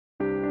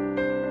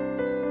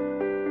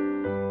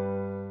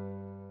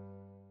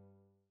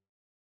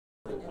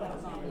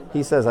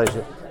He says I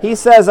should. He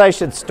says I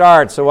should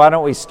start, so why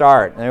don't we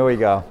start? There we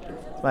go.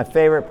 It's my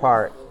favorite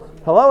part.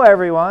 Hello,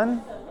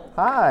 everyone.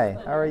 Hi.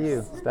 How are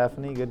you,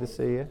 Stephanie? Good to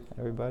see you,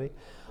 everybody.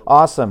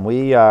 Awesome.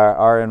 We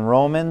are in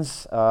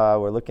Romans.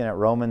 We're looking at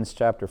Romans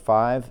chapter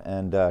 5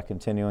 and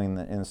continuing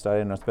in the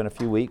study. And it's been a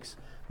few weeks.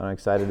 I'm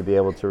excited to be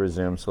able to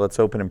resume. So let's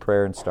open in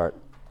prayer and start.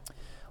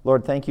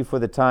 Lord, thank you for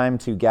the time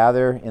to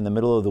gather in the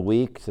middle of the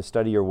week to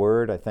study your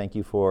word. I thank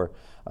you for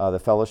the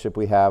fellowship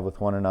we have with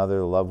one another,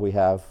 the love we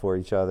have for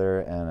each other,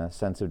 and a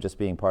sense of just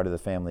being part of the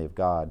family of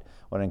God.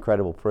 What an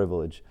incredible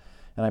privilege.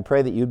 And I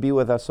pray that you'd be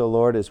with us, O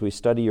Lord, as we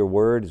study your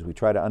word, as we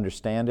try to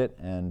understand it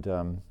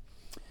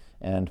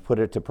and put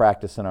it to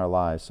practice in our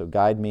lives. So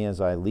guide me as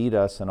I lead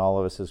us and all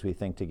of us as we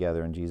think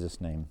together. In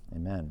Jesus' name,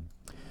 amen.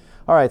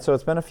 All right, so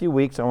it's been a few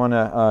weeks. I want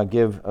to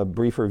give a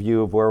brief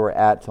review of where we're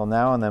at till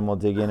now, and then we'll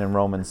dig in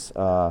Romans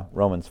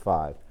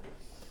 5.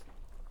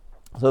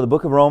 So the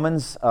book of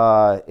Romans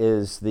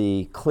is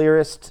the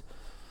clearest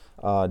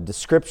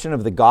description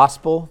of the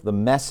gospel, the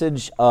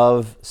message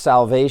of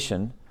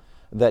salvation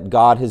that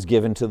God has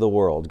given to the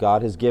world.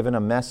 God has given a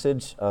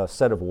message, a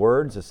set of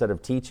words, a set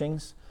of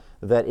teachings,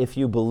 that if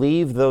you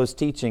believe those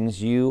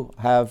teachings, you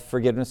have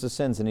forgiveness of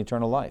sins and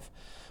eternal life.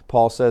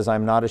 Paul says,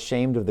 I'm not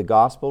ashamed of the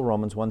gospel,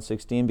 Romans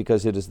 1:16,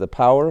 because it is the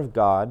power of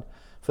God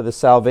for the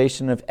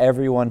salvation of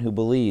everyone who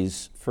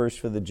believes, first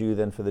for the Jew,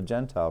 then for the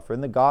Gentile. For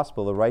in the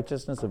gospel, the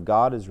righteousness of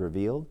God is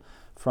revealed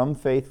from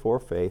faith for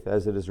faith,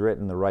 as it is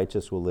written, the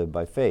righteous will live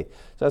by faith.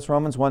 So that's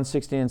Romans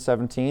 1:16 and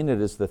 17.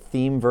 It is the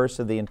theme verse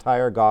of the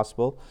entire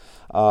gospel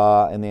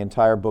and the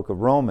entire book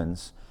of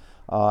Romans.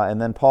 And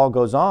then Paul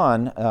goes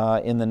on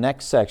in the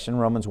next section,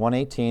 Romans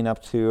 1:18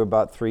 up to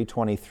about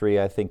 3:23,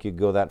 I think you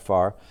go that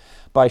far,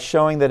 by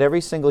showing that every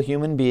single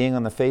human being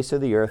on the face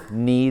of the earth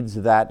needs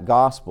that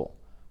gospel.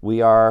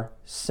 We are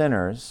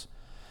sinners,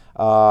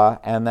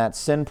 and that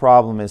sin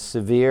problem is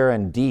severe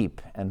and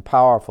deep and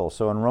powerful.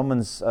 So in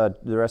Romans, the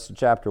rest of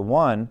chapter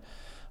 1,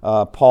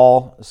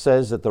 Paul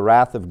says that the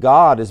wrath of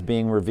God is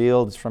being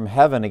revealed from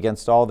heaven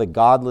against all the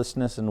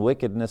godlessness and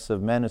wickedness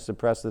of men who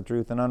suppress the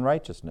truth and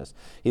unrighteousness.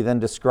 He then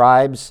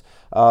describes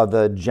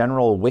the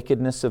general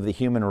wickedness of the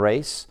human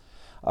race,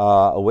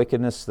 a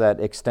wickedness that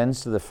extends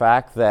to the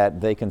fact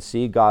that they can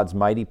see God's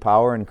mighty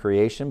power in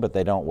creation, but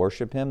they don't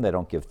worship Him, they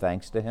don't give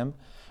thanks to Him,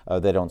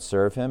 they don't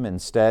serve Him.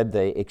 Instead,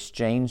 they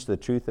exchange the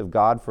truth of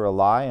God for a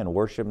lie and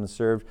worship and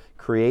serve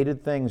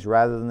created things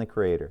rather than the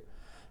Creator.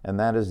 And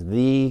that is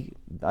the,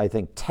 I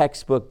think,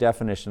 textbook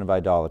definition of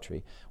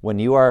idolatry. When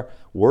you are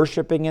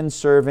worshiping and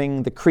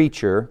serving the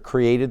creature,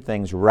 created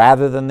things,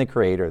 rather than the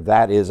Creator,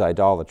 that is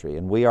idolatry.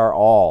 And we are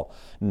all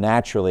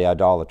naturally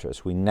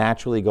idolatrous. We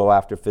naturally go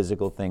after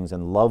physical things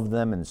and love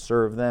them and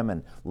serve them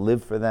and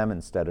live for them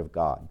instead of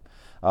God.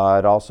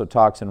 It also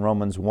talks in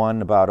Romans 1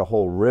 about a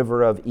whole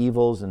river of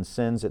evils and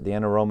sins at the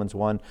end of Romans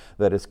 1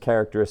 that is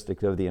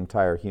characteristic of the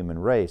entire human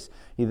race.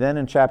 He then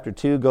in chapter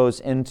 2 goes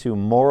into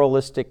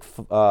moralistic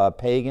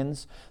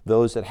pagans,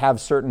 those that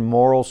have certain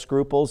moral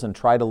scruples and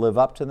try to live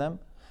up to them,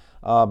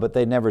 but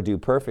they never do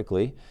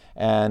perfectly.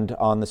 And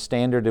on the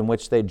standard in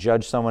which they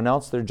judge someone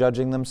else, they're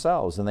judging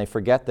themselves. And they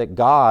forget that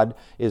God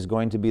is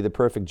going to be the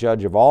perfect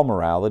judge of all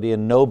morality,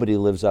 and nobody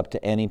lives up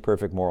to any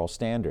perfect moral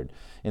standard.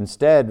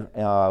 Instead,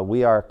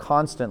 we are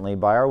constantly,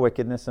 by our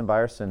wickedness and by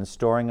our sins,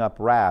 storing up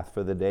wrath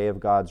for the day of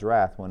God's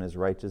wrath when His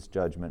righteous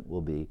judgment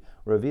will be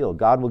revealed.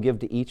 God will give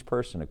to each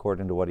person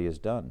according to what he has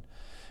done.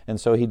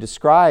 And so he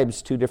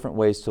describes two different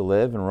ways to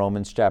live in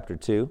Romans chapter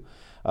 2.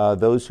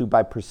 Those who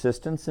by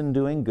persistence in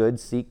doing good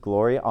seek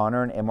glory,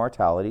 honor, and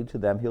immortality, to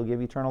them He'll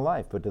give eternal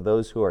life. But to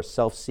those who are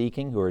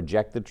self-seeking, who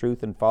reject the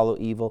truth and follow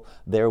evil,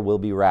 there will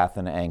be wrath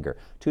and anger.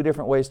 Two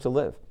different ways to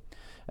live.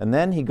 And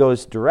then he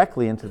goes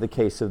directly into the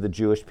case of the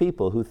Jewish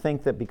people who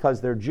think that because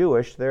they're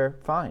Jewish, they're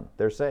fine,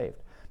 they're saved.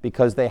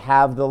 Because they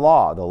have the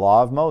law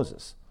of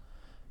Moses.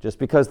 Just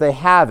because they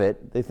have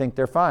it, they think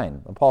they're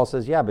fine. And Paul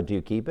says, yeah, but do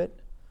you keep it?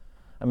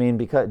 I mean,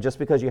 just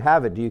because you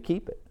have it, do you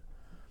keep it?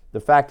 The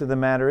fact of the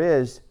matter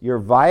is, you're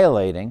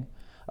violating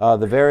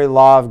the very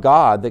law of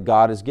God that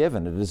God has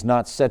given. It does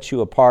not set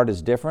you apart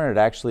as different. It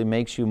actually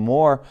makes you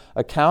more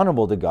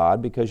accountable to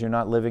God because you're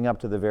not living up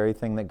to the very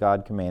thing that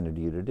God commanded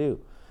you to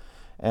do.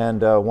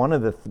 And one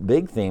of the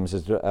big themes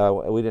is,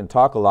 we didn't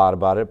talk a lot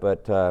about it,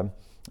 but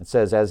it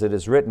says, as it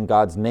is written,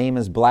 God's name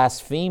is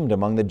blasphemed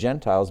among the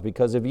Gentiles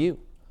because of you.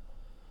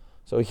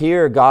 So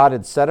here God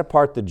had set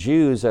apart the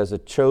Jews as a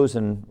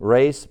chosen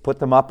race, put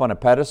them up on a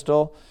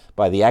pedestal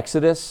by the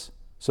Exodus,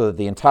 so that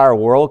the entire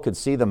world could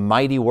see the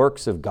mighty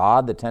works of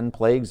God, the 10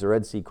 plagues, the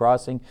Red Sea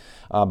crossing.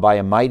 By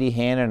a mighty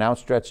hand and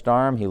outstretched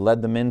arm, He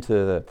led them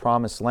into the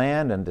promised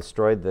land and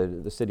destroyed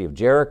the city of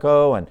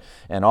Jericho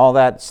and all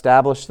that,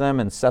 established them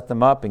and set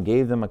them up and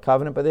gave them a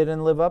covenant, but they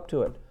didn't live up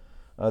to it.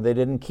 They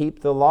didn't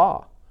keep the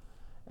law.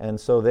 And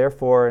so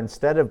therefore,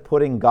 instead of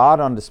putting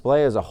God on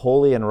display as a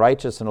holy and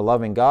righteous and a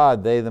loving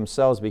God, they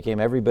themselves became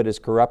every bit as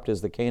corrupt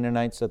as the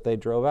Canaanites that they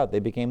drove out. They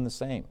became the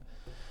same.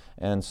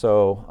 And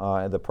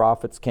so the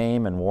prophets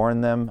came and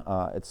warned them,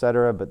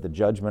 etc., but the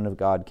judgment of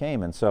God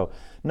came. And so,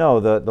 no,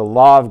 the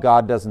law of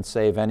God doesn't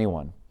save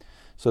anyone.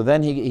 So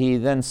then he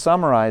then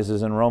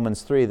summarizes in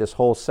Romans 3 this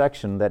whole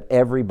section that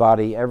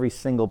everybody, every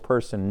single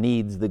person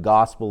needs the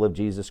gospel of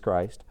Jesus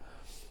Christ.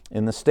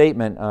 In the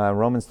statement,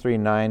 Romans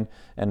 3:9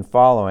 and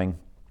following,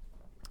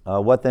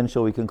 what then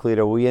shall we conclude?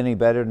 Are we any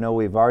better? No,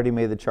 we've already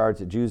made the charge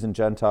that Jews and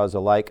Gentiles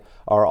alike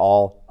are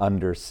all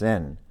under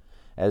sin.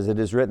 As it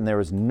is written, there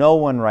is no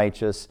one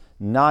righteous,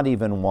 not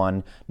even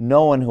one,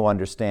 no one who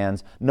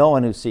understands, no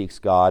one who seeks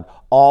God.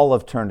 All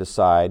have turned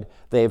aside.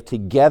 They have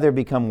together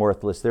become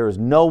worthless. There is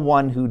no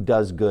one who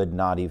does good,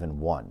 not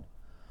even one.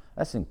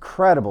 That's an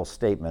incredible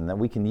statement that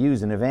we can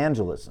use in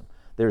evangelism.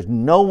 There's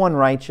no one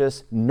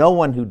righteous, no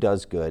one who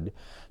does good.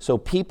 So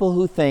people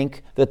who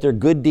think that their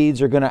good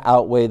deeds are going to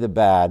outweigh the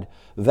bad,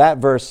 that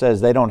verse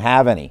says they don't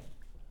have any.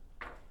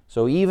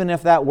 So even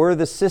if that were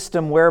the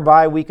system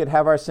whereby we could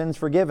have our sins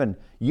forgiven,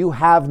 you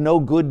have no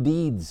good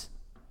deeds.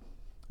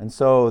 And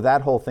so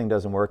that whole thing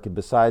doesn't work,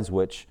 besides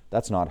which,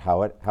 that's not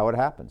how it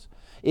happens.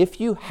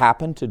 If you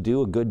happen to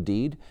do a good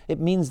deed,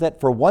 it means that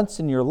for once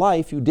in your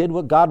life, you did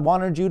what God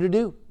wanted you to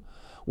do.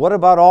 What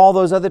about all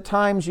those other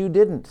times you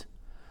didn't?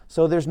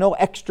 So there's no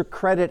extra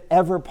credit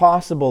ever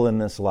possible in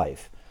this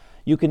life.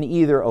 You can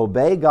either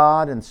obey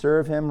God and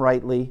serve Him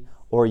rightly,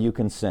 or you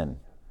can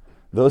sin.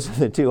 Those are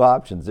the two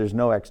options. There's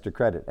no extra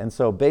credit. And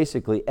so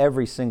basically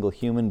every single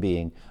human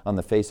being on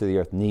the face of the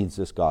earth needs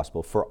this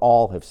gospel, for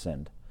all have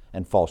sinned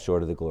and fall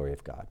short of the glory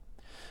of God.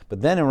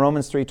 But then in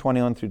Romans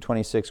 3:21 through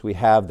 26, we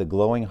have the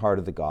glowing heart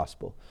of the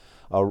gospel,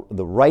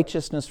 the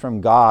righteousness from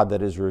God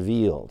that is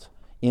revealed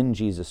in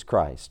Jesus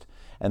Christ,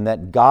 and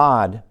that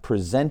God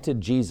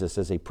presented Jesus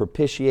as a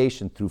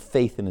propitiation through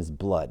faith in His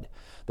blood.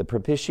 The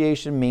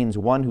propitiation means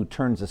one who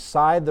turns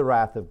aside the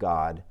wrath of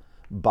God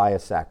by a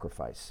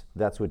sacrifice.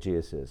 That's what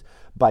Jesus is.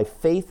 By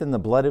faith in the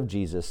blood of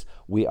Jesus,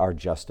 we are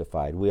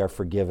justified. We are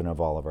forgiven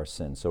of all of our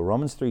sins. So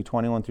Romans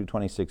 3:21 through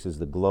 26 is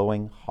the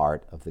glowing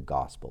heart of the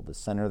gospel, the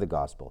center of the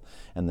gospel.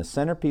 And the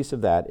centerpiece of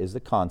that is the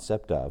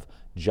concept of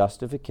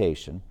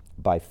justification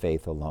by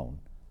faith alone.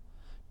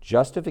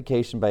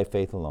 Justification by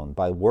faith alone.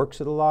 By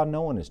works of the law,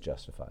 no one is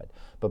justified.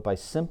 But by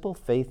simple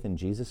faith in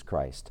Jesus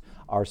Christ,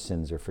 our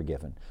sins are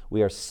forgiven.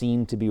 We are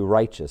seen to be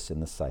righteous in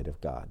the sight of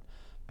God.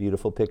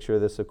 Beautiful picture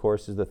of this, of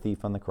course, is the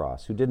thief on the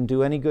cross, who didn't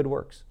do any good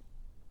works.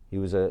 He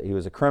was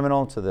a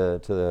criminal to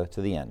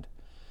the end.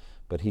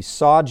 But he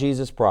saw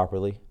Jesus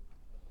properly.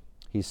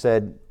 He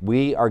said,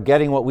 "We are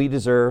getting what we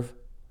deserve,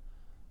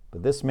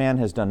 but this man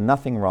has done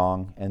nothing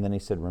wrong." And then he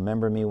said,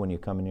 "Remember me when you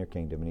come in your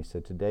kingdom." And he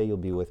said, "Today you'll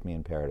be with me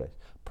in paradise."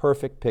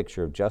 Perfect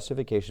picture of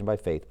justification by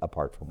faith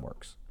apart from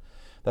works.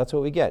 That's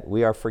what we get.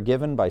 We are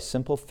forgiven by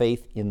simple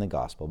faith in the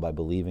gospel, by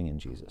believing in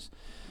Jesus.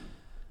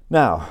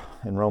 Now,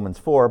 in Romans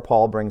 4,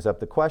 Paul brings up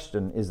the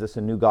question, is this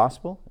a new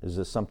gospel? Is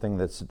this something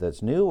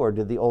that's new, or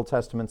did the Old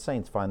Testament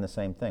saints find the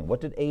same thing?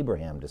 What did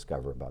Abraham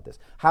discover about this?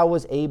 How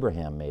was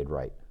Abraham made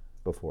right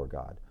before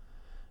God?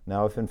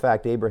 Now, if in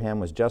fact Abraham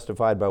was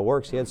justified by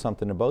works, he had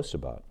something to boast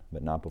about,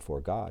 but not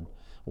before God.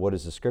 What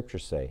does the Scripture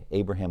say?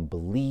 Abraham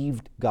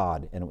believed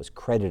God, and it was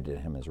credited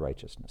to him as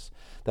righteousness.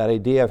 That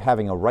idea of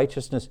having a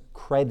righteousness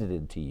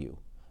credited to you,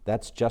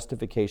 that's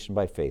justification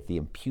by faith, the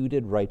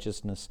imputed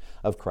righteousness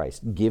of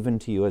Christ given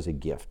to you as a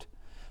gift.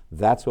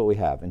 That's what we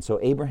have. And so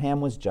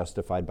Abraham was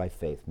justified by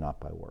faith, not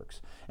by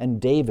works. And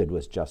David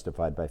was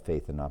justified by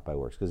faith and not by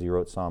works, because he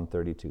wrote Psalm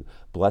 32.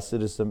 Blessed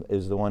is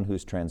the one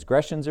whose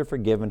transgressions are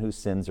forgiven, whose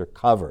sins are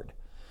covered.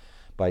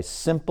 By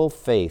simple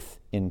faith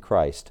in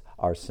Christ,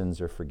 our sins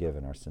are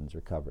forgiven, our sins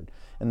are covered.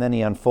 And then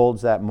he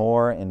unfolds that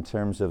more in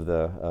terms of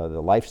the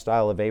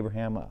lifestyle of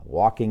Abraham,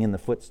 walking in the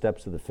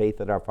footsteps of the faith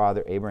that our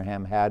father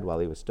Abraham had while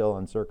he was still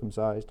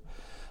uncircumcised.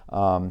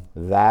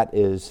 That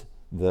is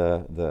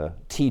the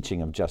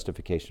teaching of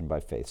justification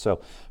by faith.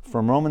 So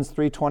from Romans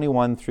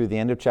 3:21 through the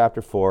end of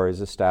chapter 4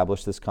 is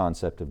established this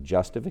concept of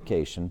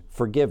justification,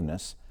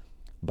 forgiveness,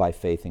 by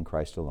faith in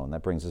Christ alone.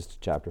 That brings us to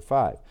chapter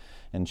 5.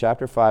 In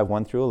chapter 5,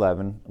 1 through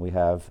 11, we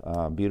have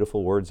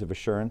beautiful words of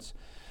assurance.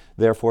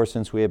 Therefore,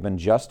 since we have been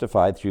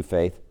justified through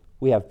faith,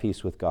 we have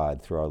peace with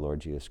God through our Lord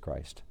Jesus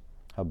Christ.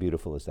 How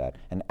beautiful is that?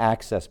 And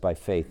access by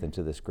faith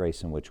into this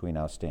grace in which we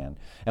now stand.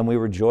 And we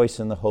rejoice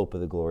in the hope of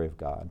the glory of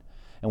God.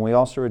 And we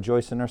also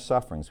rejoice in our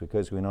sufferings,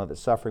 because we know that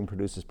suffering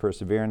produces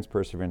perseverance,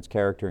 perseverance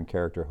character, and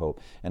character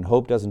hope. And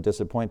hope doesn't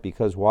disappoint,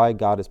 because why?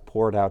 God has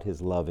poured out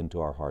His love into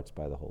our hearts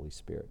by the Holy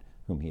Spirit,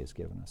 whom He has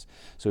given us.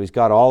 So He's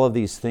got all of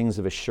these things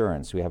of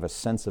assurance. We have a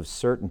sense of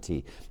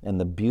certainty and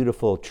the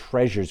beautiful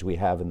treasures we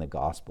have in the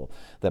gospel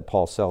that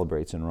Paul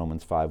celebrates in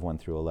Romans 5, 1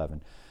 through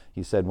 11.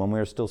 He said, when we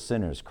were still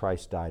sinners,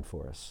 Christ died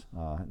for us.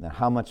 Now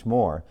how much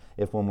more,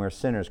 if when we're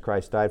sinners,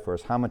 Christ died for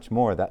us, how much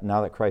more, that now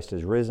that Christ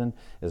has risen,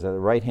 is at the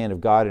right hand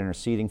of God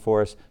interceding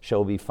for us,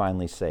 shall we be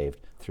finally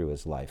saved through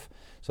His life.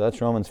 So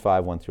that's Romans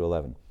 5, 1 through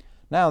 11.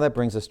 Now that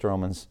brings us to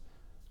Romans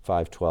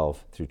 5,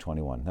 12 through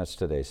 21. That's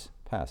today's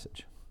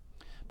passage.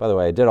 By the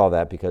way, I did all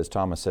that because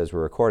Thomas says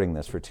we're recording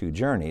this for 2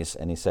 journeys,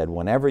 and he said,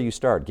 whenever you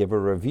start, give a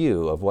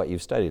review of what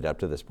you've studied up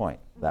to this point.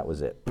 That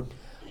was it.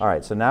 All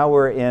right, so now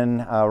we're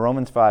in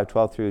Romans 5,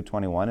 12 through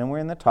 21, and we're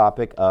in the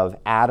topic of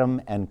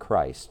Adam and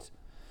Christ.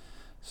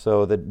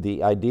 So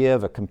the idea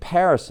of a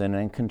comparison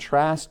and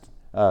contrasting,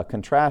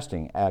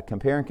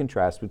 compare and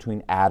contrast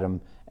between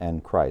Adam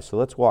and Christ. So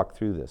let's walk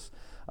through this.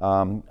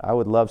 I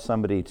would love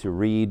somebody to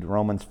read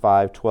Romans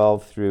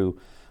 5:12 through,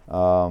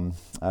 I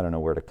don't know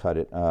where to cut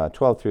it,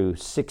 12 through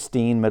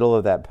 16, middle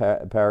of that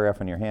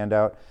paragraph in your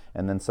handout,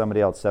 and then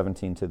somebody else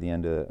 17 to the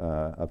end,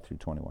 up through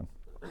 21.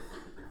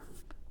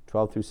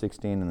 12 through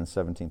 16, and then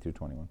 17 through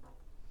 21.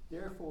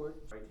 Therefore,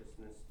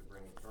 righteousness to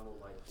bring eternal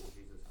life through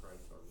Jesus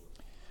Christ our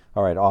Lord.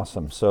 All right,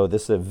 awesome. So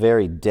this is a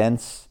very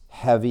dense,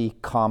 heavy,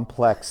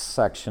 complex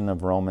section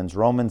of Romans.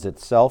 Romans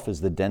itself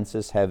is the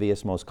densest,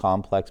 heaviest, most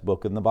complex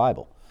book in the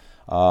Bible.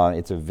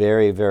 It's a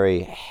very,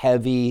 very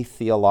heavy,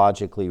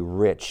 theologically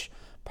rich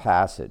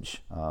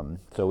passage.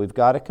 So we've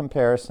got a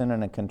comparison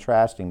and a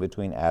contrasting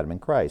between Adam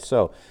and Christ.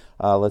 So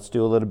let's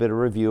do a little bit of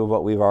review of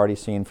what we've already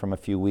seen from a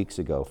few weeks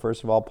ago.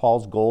 First of all,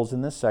 Paul's goals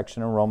in this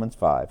section in Romans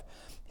 5.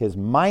 His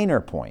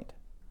minor point,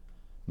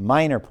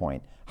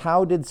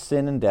 how did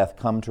sin and death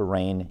come to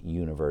reign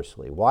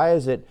universally? Why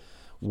is it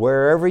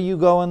wherever you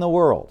go in the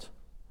world,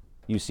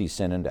 you see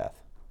sin and death?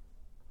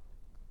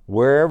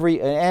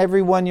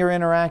 Everyone you're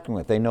interacting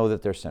with, they know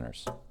that they're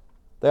sinners.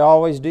 They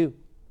always do.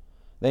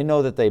 They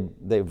know that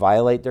they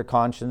violate their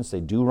conscience,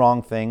 they do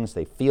wrong things,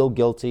 they feel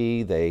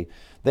guilty, they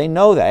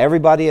know that.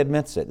 Everybody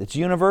admits it. It's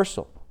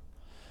universal.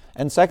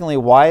 And secondly,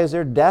 why is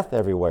there death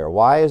everywhere?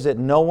 Why is it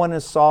no one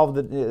is solved?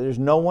 There's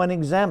no one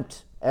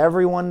exempt.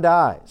 Everyone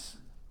dies.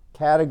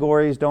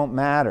 Categories don't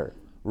matter.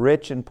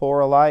 Rich and poor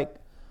alike.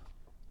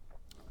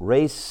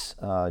 Race,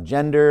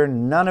 gender,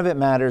 none of it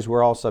matters.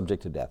 We're all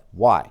subject to death.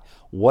 Why?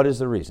 What is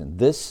the reason?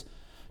 This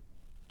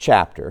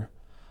chapter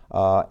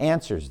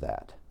answers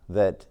that.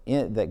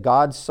 That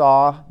God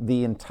saw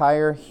the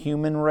entire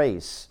human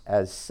race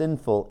as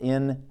sinful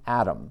in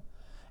Adam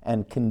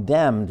and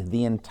condemned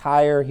the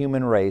entire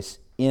human race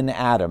in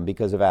Adam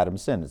because of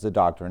Adam's sin. It's the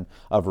doctrine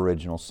of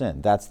original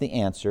sin. That's the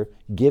answer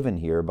given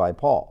here by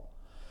Paul.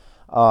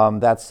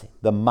 That's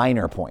the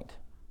minor point,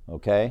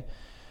 okay?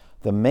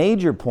 The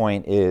major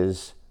point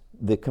is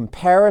the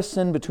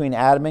comparison between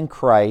Adam and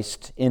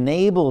Christ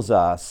enables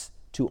us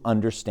to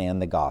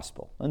understand the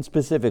gospel, and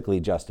specifically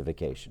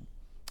justification.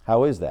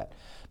 How is that?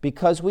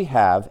 Because we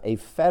have a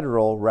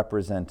federal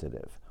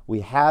representative.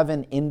 We have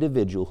an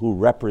individual who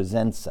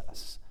represents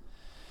us.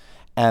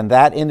 And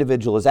that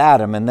individual is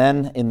Adam. And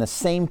then in the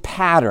same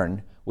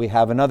pattern, we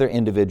have another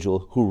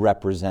individual who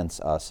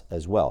represents us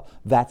as well.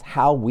 That's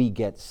how we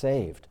get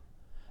saved.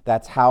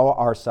 That's how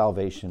our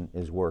salvation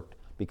is worked,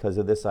 because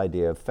of this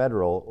idea of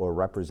federal or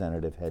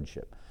representative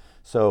headship.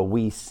 So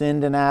we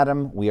sinned in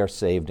Adam, we are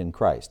saved in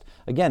Christ.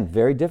 Again,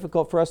 very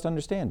difficult for us to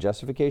understand.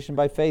 Justification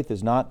by faith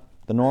is not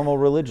the normal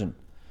religion.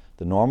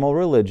 The normal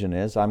religion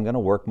is, I'm going to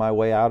work my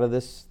way out of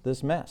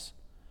this mess.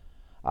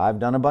 I've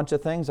done a bunch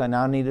of things, I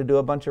now need to do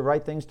a bunch of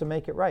right things to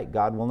make it right.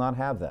 God will not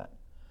have that.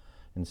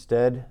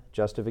 Instead,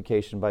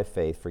 justification by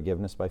faith,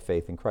 forgiveness by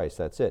faith in Christ.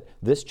 That's it.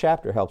 This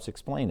chapter helps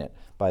explain it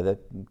by the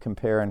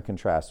compare and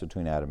contrast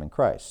between Adam and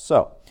Christ.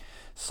 So,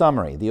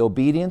 summary. The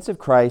obedience of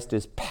Christ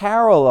is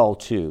parallel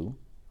to,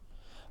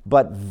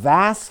 but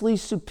vastly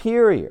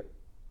superior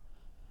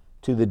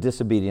to the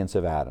disobedience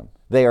of Adam.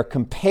 They are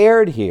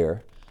compared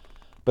here,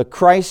 but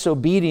Christ's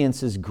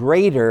obedience is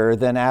greater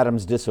than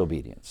Adam's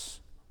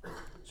disobedience.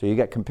 So you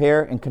got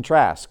compare and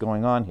contrast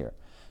going on here.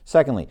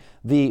 Secondly,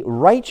 the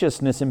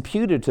righteousness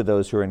imputed to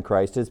those who are in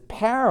Christ is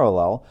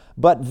parallel,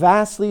 but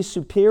vastly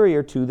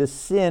superior to the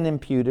sin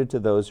imputed to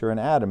those who are in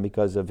Adam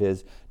because of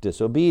his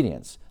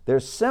disobedience.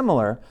 They're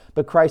similar,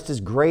 but Christ is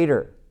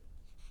greater.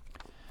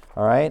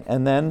 All right,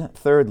 and then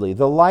thirdly,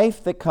 the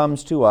life that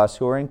comes to us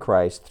who are in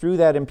Christ through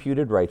that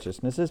imputed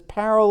righteousness is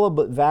parallel,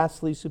 but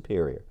vastly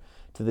superior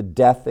to the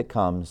death that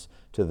comes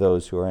to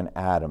those who are in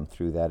Adam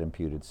through that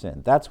imputed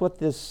sin. That's what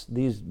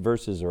these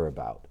verses are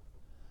about.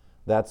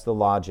 That's the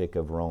logic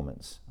of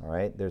Romans, all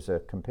right? There's a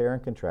compare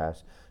and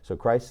contrast. So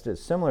Christ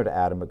is similar to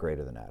Adam, but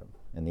greater than Adam.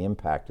 And the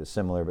impact is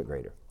similar, but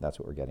greater. That's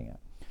what we're getting at.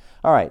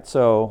 All right,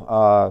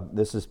 so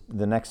this is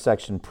the next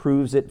section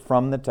proves it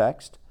from the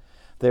text.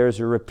 There's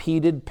a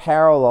repeated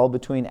parallel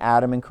between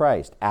Adam and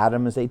Christ.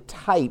 Adam is a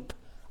type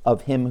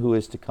of him who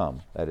is to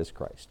come, that is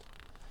Christ.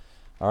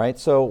 All right,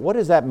 so what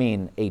does that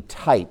mean, a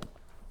type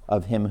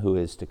of him who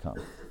is to come?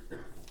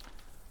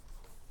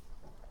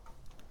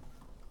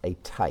 A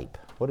type.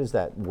 What does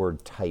that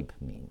word type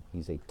mean?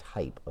 He's a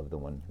type of the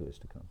one who is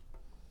to come.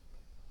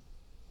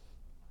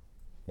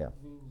 Yeah. It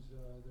means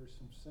there's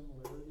some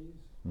similarities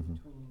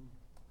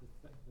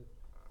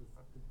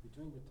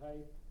between the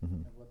type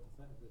and what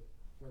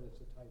it's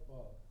a type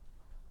of.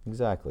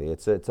 Exactly.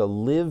 It's a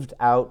lived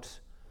out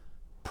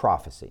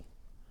prophecy.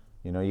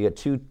 You know, you get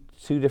two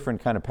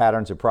different kind of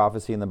patterns of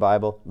prophecy in the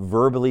Bible: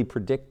 verbally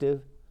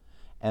predictive,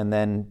 and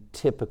then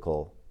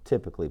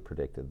typically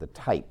predictive. The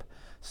type,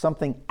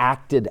 something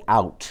acted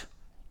out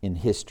in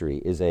history,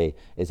 is a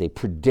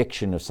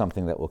prediction of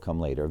something that will come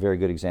later. A very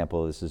good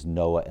example of this is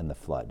Noah and the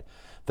flood.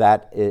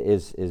 That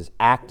is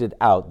acted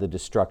out, the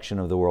destruction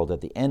of the world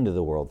at the end of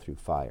the world through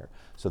fire.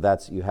 So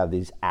you have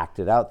these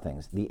acted out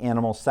things. The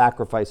animal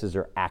sacrifices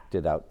are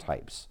acted out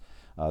types.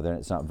 Then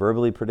it's not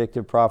verbally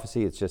predictive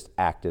prophecy, it's just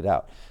acted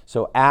out.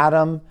 So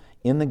Adam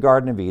in the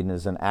Garden of Eden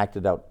is an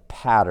acted out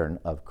pattern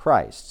of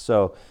Christ.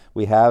 So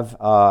we have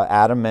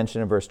Adam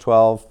mentioned in verse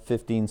 12,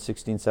 15,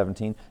 16,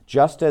 17,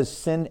 just as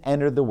sin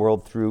entered the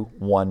world through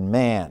one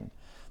man.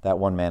 That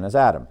one man is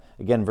Adam.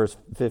 Again, verse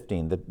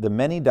 15, the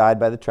many died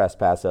by the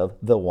trespass of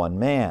the one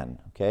man.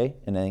 Okay?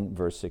 And then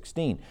verse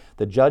 16,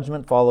 the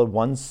judgment followed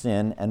one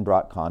sin and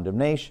brought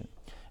condemnation.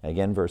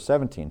 Again, verse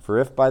 17, for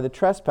if by the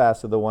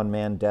trespass of the one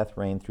man death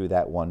reigned through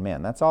that one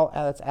man. That's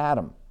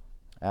Adam.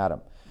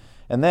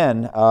 And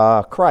then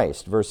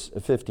Christ, verse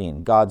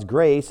 15, God's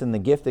grace and the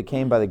gift that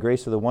came by the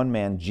grace of the one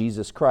man,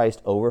 Jesus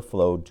Christ,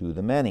 overflowed to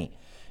the many.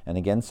 And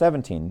again,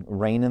 17,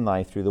 reign in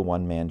life through the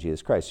one man,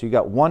 Jesus Christ. So you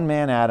got one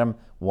man Adam,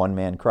 one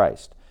man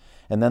Christ.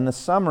 And then the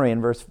summary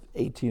in verse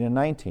 18 and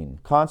 19,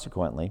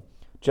 consequently,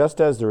 just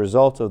as the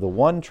result of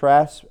one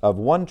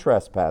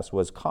trespass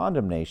was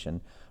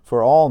condemnation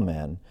for all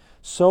men,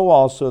 so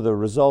also the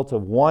result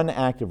of one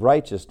act of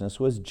righteousness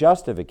was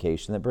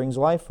justification that brings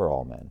life for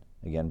all men.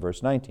 Again,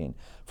 verse 19.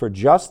 For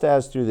just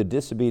as through the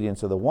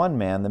disobedience of the one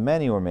man the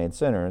many were made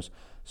sinners,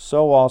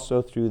 so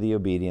also through the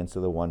obedience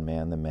of the one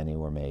man the many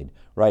were made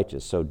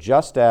righteous. So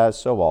just as,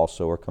 so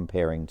also, we're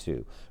comparing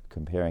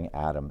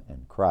Adam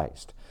and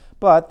Christ.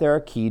 But there are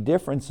key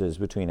differences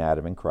between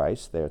Adam and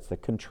Christ. There's the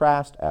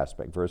contrast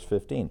aspect, verse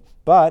 15.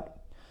 But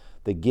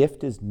the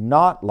gift is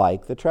not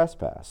like the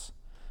trespass.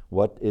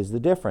 What is the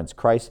difference?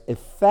 Christ's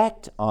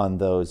effect on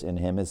those in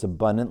him is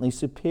abundantly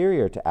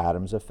superior to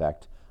Adam's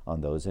effect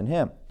on those in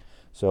him.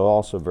 So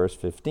also verse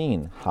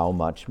 15, how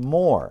much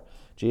more?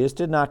 Jesus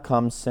did not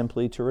come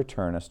simply to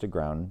return us to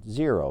ground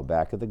zero,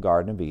 back at the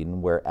Garden of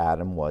Eden where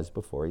Adam was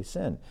before he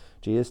sinned.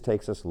 Jesus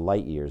takes us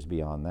light years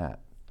beyond that.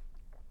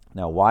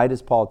 Now, why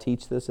does Paul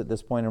teach this at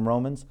this point in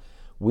Romans?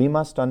 We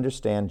must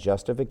understand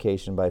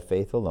justification by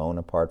faith alone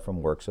apart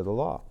from works of the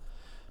law.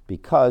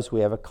 Because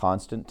we have a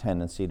constant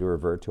tendency to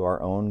revert to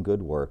our own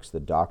good works, the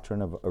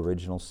doctrine of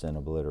original sin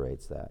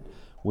obliterates that.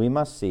 We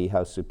must see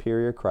how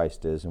superior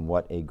Christ is and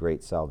what a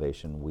great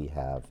salvation we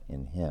have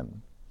in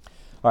him.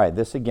 All right,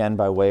 this again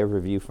by way of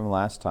review from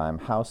last time,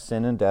 how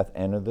sin and death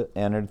entered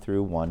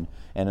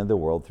the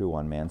world through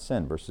one man's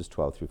sin, verses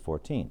 12 through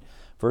 14.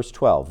 Verse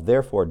 12,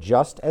 therefore,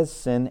 just as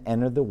sin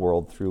entered the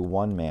world through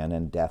one man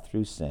and death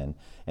through sin,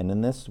 and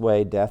in this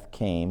way death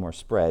came or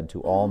spread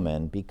to all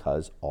men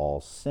because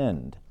all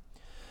sinned.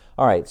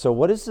 All right, so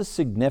what is the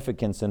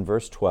significance in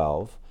verse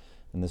 12,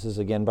 and this is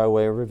again by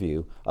way of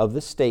review, of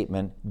the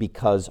statement,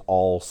 because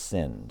all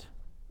sinned?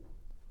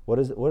 What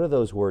do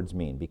those words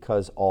mean,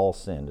 because all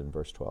sinned in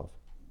verse 12?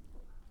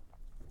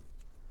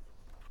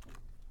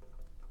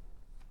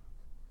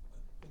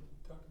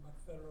 Talk about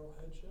federal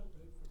headship,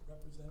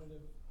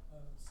 representative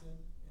sin.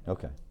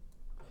 Okay.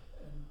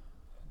 And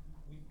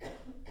we are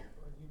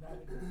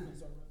united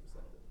as our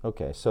representative.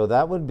 Okay, so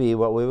that would be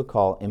what we would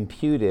call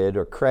imputed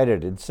or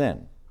credited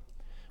sin.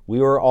 We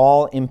were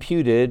all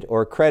imputed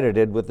or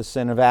credited with the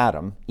sin of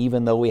Adam,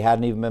 even though we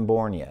hadn't even been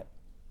born yet,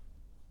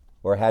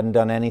 or hadn't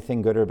done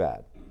anything good or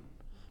bad.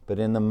 But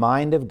in the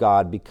mind of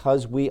God,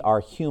 because we are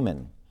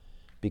human,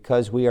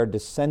 because we are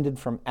descended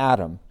from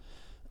Adam,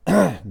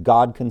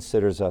 God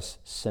considers us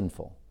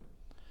sinful.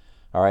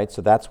 All right,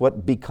 so that's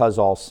what because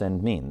all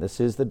sinned mean. This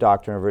is the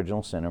doctrine of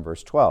original sin in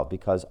verse 12,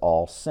 because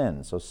all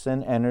sinned. So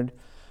sin entered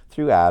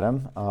through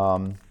Adam,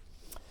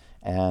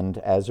 and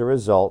as a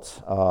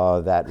result,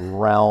 that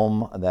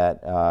realm,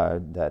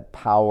 that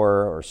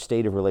power or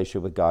state of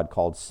relationship with God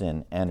called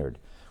sin entered.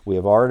 We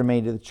have already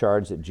made the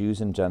charge that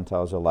Jews and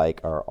Gentiles alike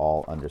are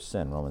all under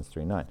sin, Romans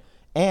 3:9.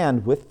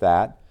 And with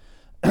that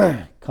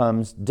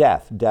comes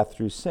death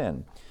through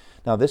sin.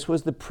 Now this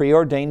was the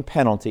preordained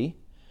penalty,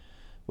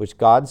 which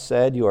God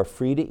said, you are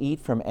free to eat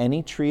from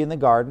any tree in the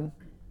garden,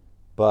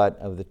 but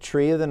of the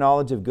tree of the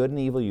knowledge of good and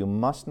evil you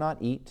must not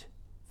eat,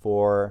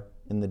 for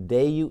in the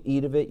day you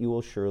eat of it, you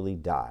will surely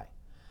die.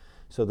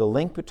 So the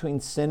link between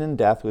sin and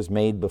death was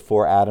made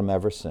before Adam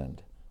ever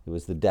sinned. It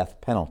was the death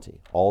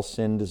penalty. All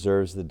sin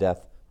deserves the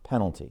death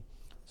penalty.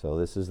 So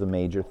this is the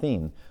major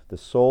theme. The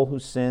soul who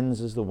sins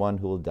is the one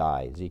who will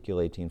die, Ezekiel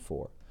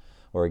 18:4.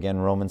 Or again,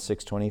 Romans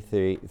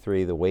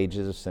 6:23, the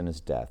wages of sin is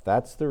death.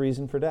 That's the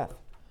reason for death.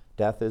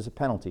 Death is a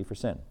penalty for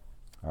sin.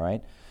 All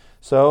right?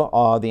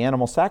 So the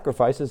animal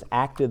sacrifices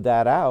acted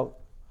that out.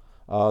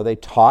 They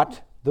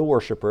taught the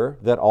worshiper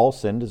that all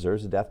sin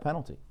deserves a death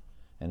penalty.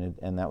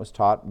 And that was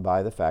taught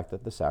by the fact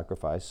that the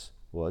sacrifice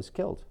was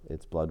killed.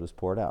 Its blood was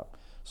poured out.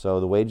 So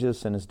the wages of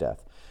sin is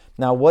death.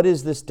 Now, what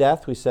is this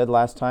death? We said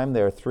last time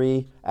there are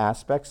three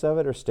aspects of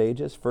it, or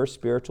stages. First,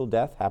 spiritual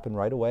death happened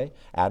right away.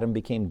 Adam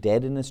became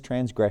dead in his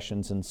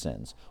transgressions and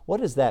sins.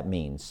 What does that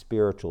mean,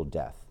 spiritual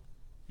death?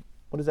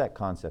 What is that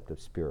concept of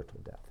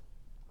spiritual death?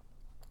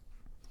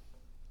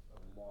 A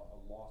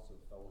loss of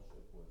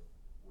fellowship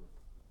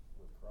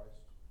with Christ.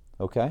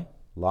 Okay.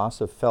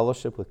 Loss of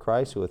fellowship with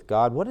Christ or with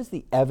God. What is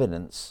the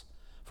evidence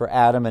for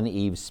Adam and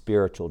Eve's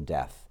spiritual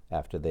death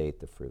after they ate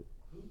the fruit?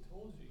 Who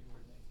told you were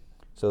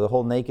naked? So the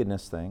whole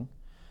nakedness thing,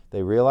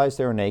 they realized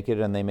they were naked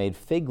and they made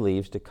fig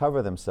leaves to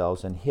cover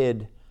themselves and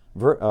hid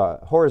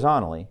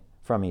horizontally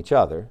from each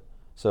other.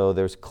 So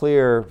there's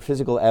clear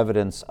physical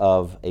evidence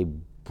of a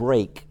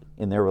break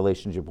in their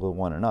relationship with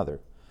one another.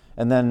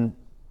 And then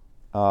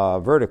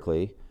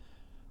vertically,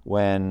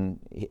 when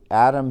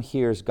Adam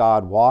hears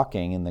God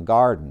walking in the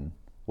garden,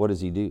 what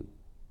does he do?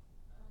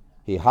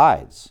 He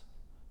hides.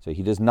 So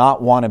he does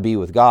not want to be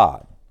with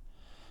God.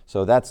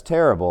 So that's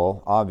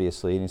terrible,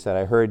 obviously. And he said,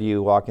 I heard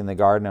you walk in the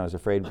garden. I was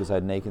afraid because I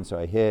was naked, so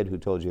I hid. Who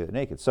told you you were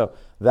naked? So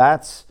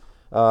that's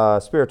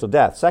spiritual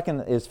death.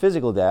 Second is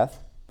physical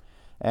death.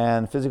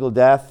 And physical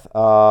death,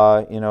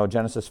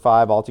 Genesis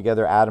 5,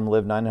 altogether Adam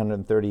lived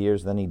 930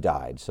 years, then he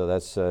died. So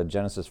that's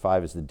Genesis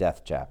 5 is the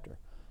death chapter.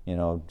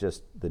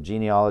 Just the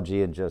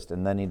genealogy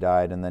and then he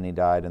died, and then he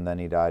died, and then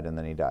he died, and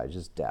then he died.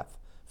 Just death,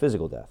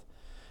 physical death.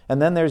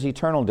 And then there's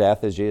eternal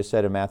death, as Jesus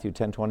said in Matthew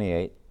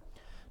 10:28.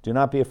 Do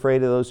not be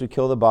afraid of those who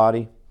kill the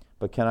body,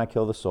 but cannot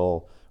kill the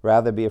soul.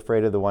 Rather be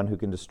afraid of the one who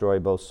can destroy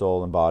both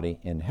soul and body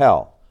in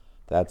hell.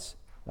 That's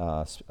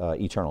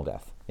eternal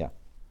death. Yeah.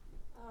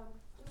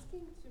 Just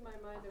came to my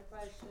mind a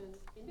question.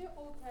 In the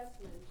Old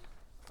Testament,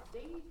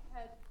 they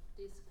had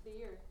this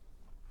idea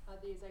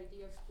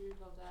of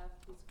spiritual death,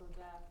 physical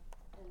death,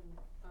 and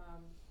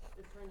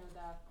eternal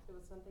death. It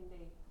was something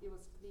it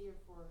was clear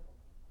for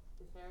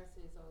the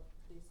Pharisees or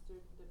the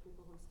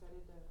people who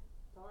studied the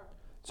Torah.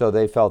 So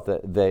they felt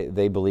that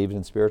they believed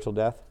in spiritual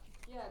death?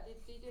 Yeah, they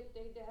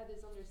had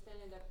this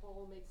understanding that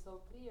Paul makes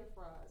so clear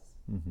for us.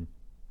 Mm-hmm.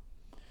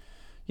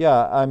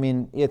 Yeah, I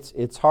mean,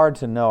 it's hard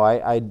to know.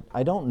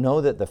 I don't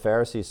know that the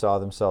Pharisees saw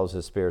themselves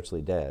as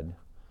spiritually dead.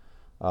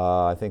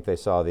 I think they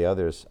saw the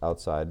others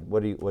outside.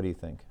 What do you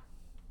think?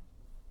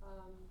 I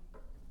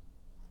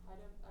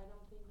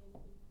don't think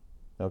anything.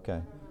 Okay. I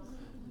don't know.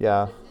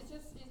 Yeah. It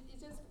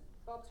just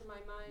popped to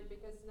my mind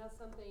because it's not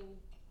something,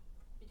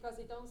 because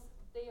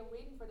they are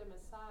waiting for the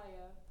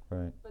Messiah,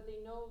 Right. but they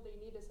know they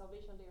need the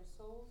salvation of their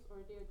souls, or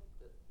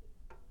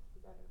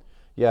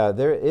Yeah,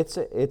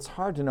 it's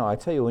hard to know. I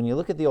tell you, when you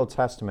look at the Old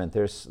Testament,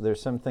 there's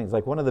some things,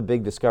 like one of the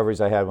big discoveries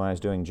I had when I was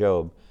doing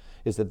Job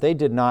is that they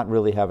did not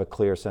really have a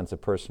clear sense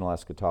of personal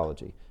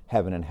eschatology,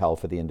 heaven and hell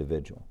for the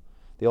individual.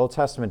 The Old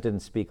Testament didn't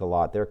speak a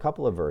lot. There are a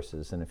couple of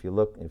verses, and if you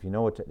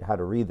know how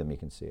to read them, you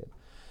can see it.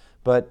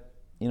 But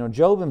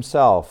Job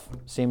himself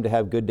seemed to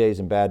have good days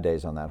and bad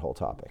days on that whole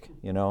topic.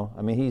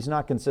 I mean, he's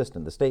not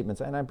consistent. The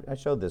statements, and I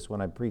showed this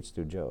when I preached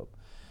through Job.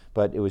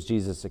 But it was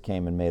Jesus that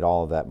came and made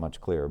all of that much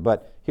clearer.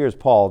 But here's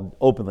Paul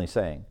openly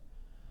saying,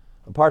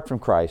 apart from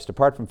Christ,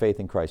 apart from faith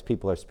in Christ,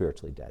 people are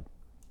spiritually dead.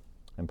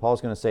 And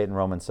Paul's going to say it in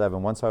Romans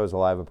 7, once I was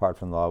alive apart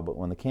from the law, but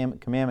when the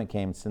commandment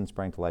came, sin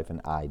sprang to life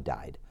and I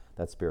died.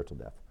 That's spiritual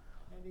death.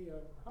 Andy,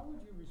 how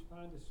would you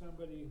respond to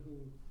somebody who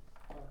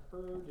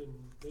heard and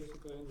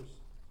basically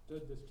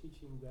understood this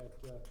teaching that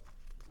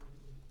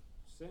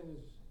sin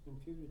is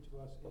imputed to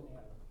us in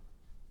Adam,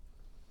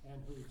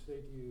 and who would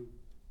say to you,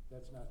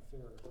 that's not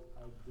fair.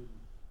 I was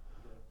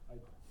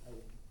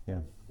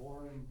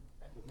born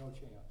with no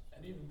chance.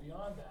 And even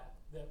beyond that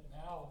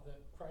now that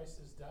Christ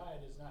has died,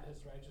 is not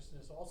his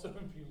righteousness also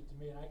imputed to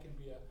me, and I can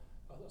be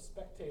a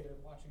spectator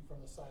watching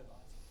from the sidelines.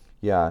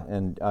 Yeah,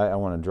 and I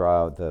want to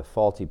draw out the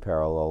faulty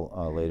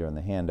parallel later in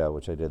the handout,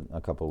 which I did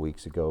a couple of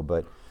weeks ago.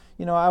 But,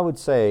 I would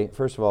say,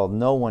 first of all,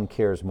 no one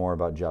cares more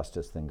about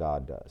justice than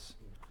God does.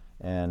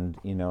 And,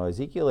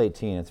 Ezekiel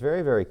 18, it's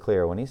very, very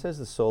clear. When he says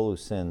the soul who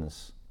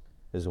sins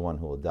is the one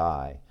who will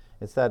die,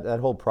 it's that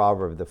whole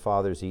proverb, the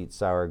fathers eat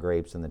sour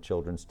grapes and the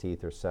children's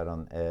teeth are set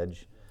on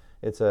edge.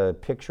 It's a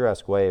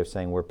picturesque way of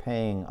saying we're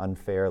paying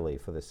unfairly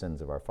for the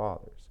sins of our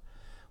fathers.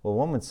 Well,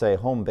 one would say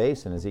home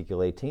base in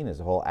Ezekiel 18 is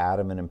the whole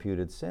Adam and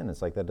imputed sin.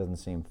 It's like that doesn't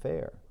seem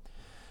fair.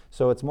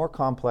 So it's more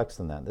complex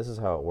than that. This is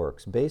how it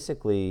works.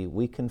 Basically,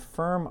 we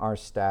confirm our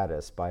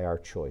status by our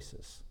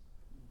choices.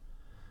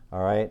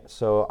 All right?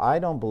 So I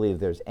don't believe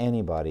there's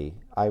anybody,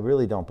 I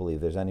really don't believe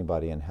there's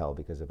anybody in hell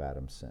because of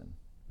Adam's sin.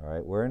 All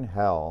right? We're in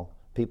hell.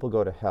 People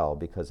go to hell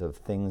because of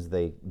things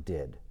they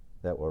did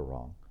that were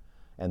wrong.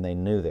 And they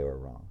knew they were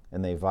wrong.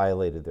 And they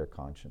violated their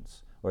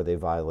conscience. Or they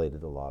violated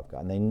the law of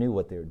God. And they knew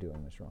what they were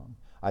doing was wrong.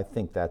 I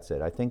think that's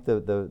it. I think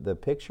the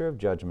picture of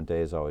Judgment Day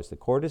is always the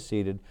court is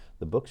seated,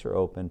 the books are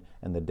open,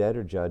 and the dead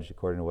are judged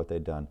according to what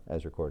they've done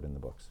as recorded in the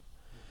books.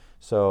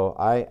 So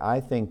I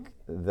think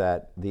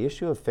that the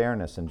issue of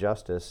fairness and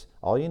justice,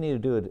 all you need to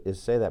do is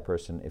say to that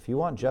person, if you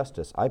want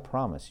justice, I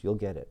promise you'll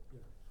get it.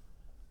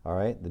 All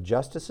right? The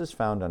justice is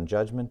found on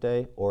Judgment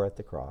Day or at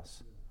the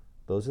cross.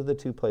 Those are the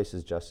two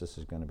places justice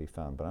is going to be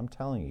found. But I'm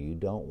telling you, you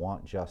don't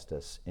want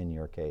justice in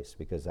your case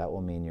because that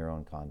will mean your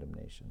own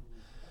condemnation.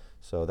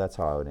 So that's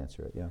how I would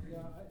answer it, yeah. Yeah,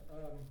 I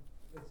heard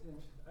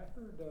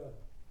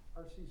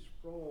R.C.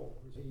 Sproul,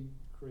 he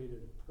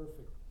created a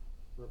perfect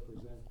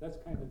represent. That's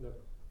kind of the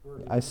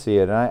word. I see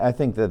it, and I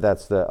think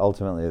that's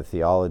ultimately the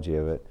theology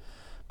of it.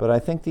 But I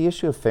think the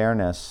issue of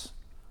fairness,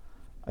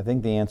 I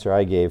think the answer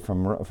I gave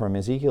from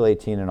Ezekiel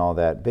 18 and all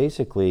that,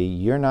 basically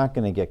you're not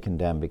going to get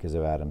condemned because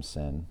of Adam's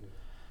sin.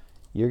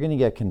 You're going to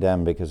get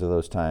condemned because of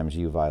those times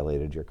you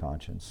violated your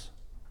conscience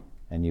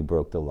and you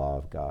broke the law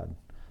of God.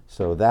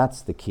 So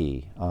that's the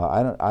key.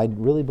 I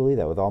really believe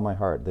that with all my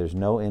heart. There's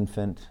no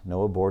infant,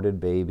 no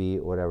aborted baby,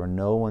 whatever.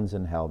 No one's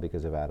in hell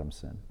because of Adam's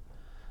sin.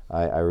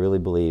 I really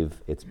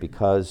believe it's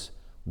because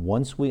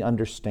once we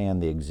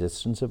understand the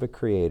existence of a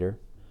creator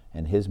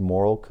and his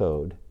moral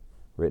code,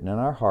 written in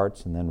our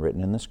hearts and then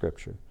written in the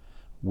scripture,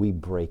 we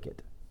break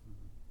it.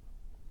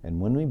 And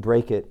when we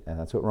break it, and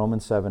that's what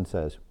Romans 7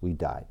 says, we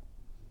die.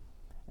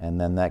 And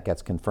then that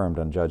gets confirmed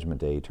on Judgment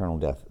Day, eternal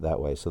death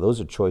that way. So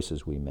those are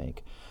choices we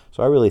make.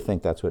 So I really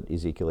think that's what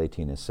Ezekiel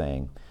 18 is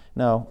saying.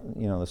 No,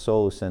 the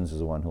soul who sins is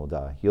the one who will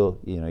die.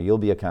 You'll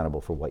be accountable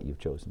for what you've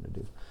chosen to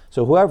do.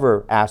 So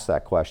whoever asked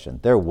that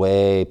question, they're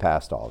way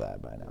past all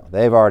that by now.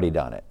 They've already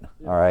done it,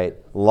 all right?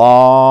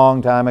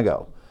 Long time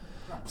ago.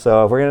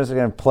 So if we're just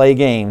going to play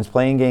games,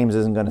 playing games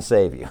isn't going to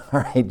save you, all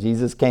right?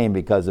 Jesus came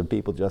because of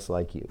people just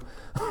like you.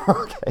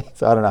 Okay,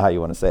 so I don't know how you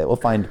want to say it. We'll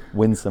find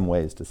winsome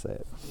ways to say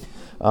it.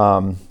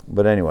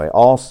 But anyway,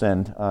 all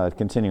sinned,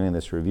 continuing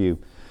this review.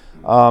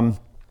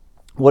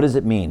 What does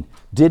it mean?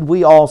 Did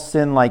we all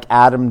sin like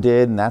Adam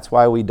did, and that's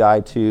why we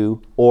died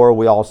too? Or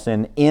we all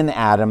sin in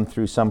Adam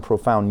through some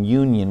profound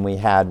union we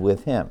had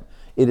with him?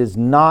 It is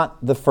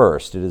not the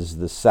first, it is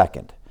the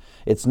second.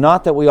 It's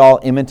not that we all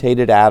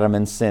imitated Adam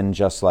and sinned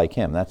just like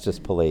him. That's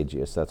just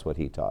Pelagius. That's what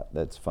he taught.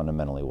 That's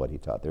fundamentally what he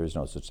taught. There is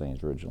no such thing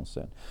as original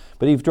sin.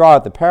 But if you draw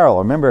out the parallel,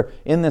 remember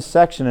in this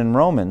section in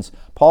Romans,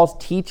 Paul's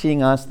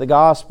teaching us the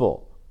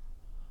gospel.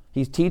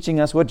 He's teaching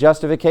us what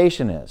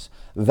justification is.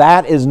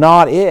 That is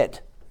not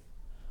it.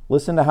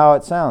 Listen to how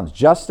it sounds.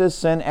 Just as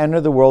sin entered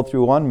the world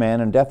through one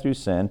man and death through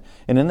sin,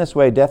 and in this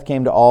way death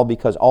came to all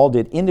because all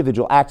did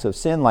individual acts of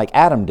sin like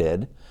Adam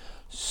did,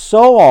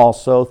 so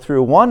also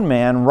through one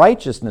man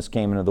righteousness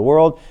came into the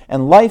world,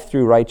 and life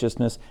through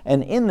righteousness,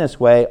 and in this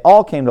way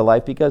all came to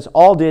life because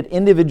all did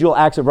individual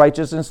acts of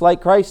righteousness like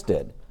Christ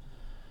did.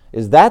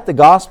 Is that the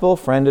gospel?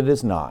 Friend, it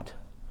is not.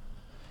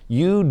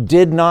 You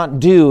did not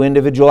do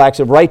individual acts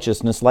of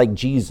righteousness like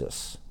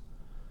Jesus.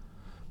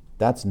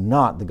 That's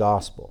not the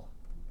gospel.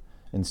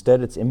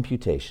 Instead, it's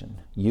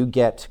imputation. You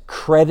get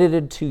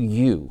credited to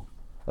you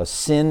a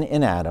sin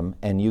in Adam,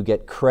 and you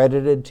get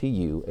credited to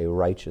you a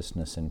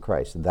righteousness in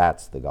Christ.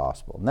 That's the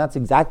gospel. And that's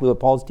exactly what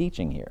Paul's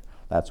teaching here.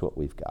 That's what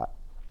we've got.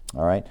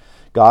 All right?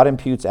 God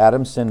imputes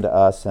Adam's sin to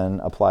us and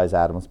applies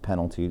Adam's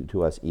penalty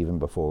to us even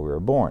before we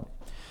were born.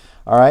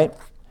 All right?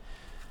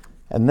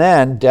 And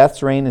then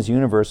death's reign is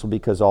universal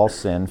because all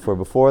sin. For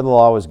before the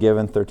law was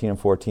given, 13 and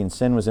 14,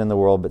 sin was in the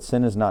world, but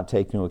sin is not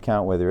taken into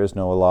account where there is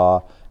no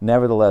law.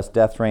 Nevertheless,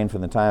 death reigned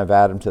from the time of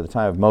Adam to the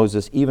time of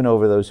Moses, even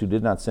over those who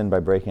did not sin by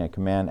breaking a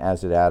command,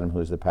 as did Adam,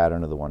 who is the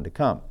pattern of the one to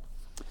come.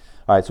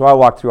 All right, so I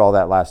walked through all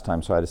that last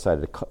time, so I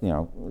decided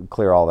to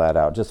clear all that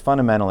out. Just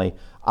fundamentally,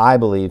 I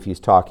believe he's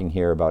talking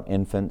here about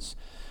infants,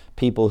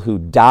 people who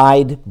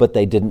died, but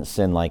they didn't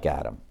sin like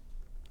Adam.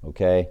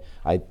 Okay?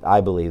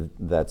 I believe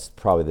that's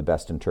probably the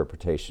best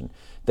interpretation.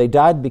 They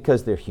died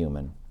because they're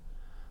human,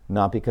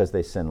 not because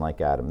they sinned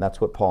like Adam. That's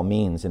what Paul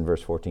means in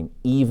verse 14,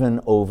 even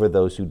over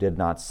those who did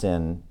not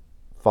sin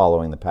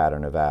following the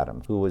pattern of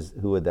Adam. Who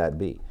would that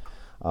be?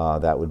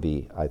 That would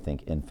be, I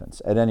think,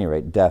 infants. At any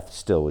rate, death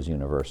still was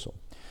universal.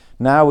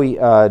 Now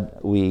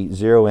we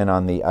zero in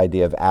on the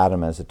idea of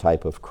Adam as a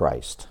type of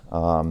Christ.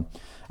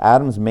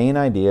 Adam's main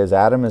idea is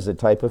Adam is a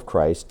type of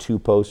Christ,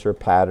 tupos or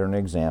pattern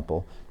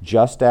example.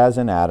 Just as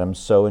in Adam,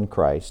 so in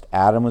Christ.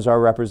 Adam was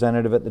our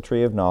representative at the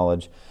tree of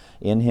knowledge.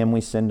 In him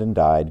we sinned and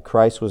died.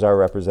 Christ was our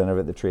representative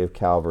at the tree of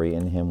Calvary.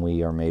 In him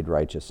we are made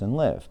righteous and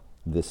live.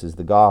 This is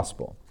the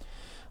gospel.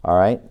 All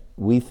right?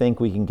 We think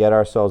we can get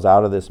ourselves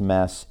out of this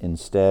mess.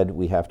 Instead,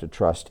 we have to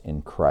trust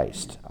in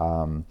Christ.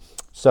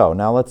 So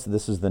now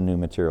this is the new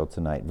material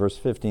tonight. Verse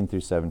 15 through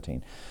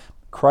 17.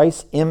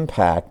 Christ's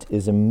impact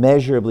is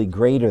immeasurably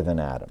greater than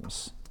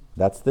Adam's.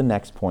 That's the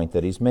next point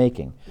that he's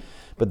making.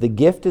 But the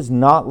gift is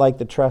not like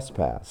the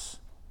trespass.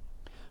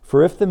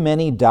 For if the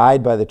many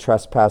died by the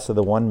trespass of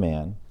the one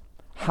man,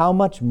 how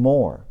much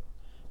more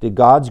did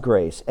God's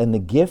grace and the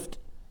gift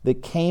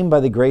that came by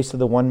the grace of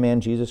the one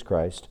man, Jesus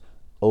Christ,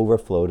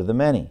 overflow to the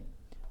many?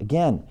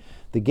 Again,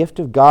 the gift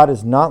of God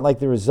is not like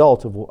the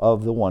result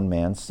of the one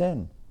man's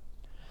sin.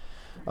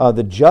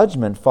 The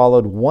judgment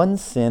followed one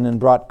sin and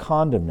brought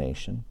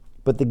condemnation,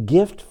 but the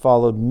gift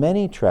followed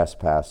many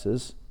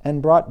trespasses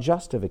and brought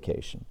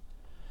justification.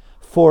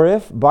 For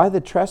if by the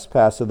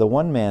trespass of the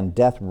one man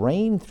death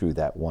reigned through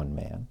that one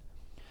man,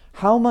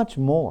 how much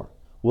more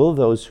will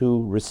those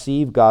who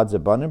receive God's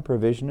abundant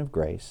provision of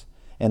grace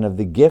and of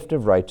the gift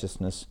of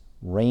righteousness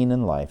reign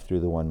in life through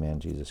the one man,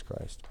 Jesus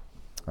Christ?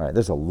 All right,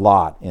 there's a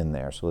lot in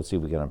there, so let's see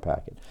if we can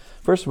unpack it.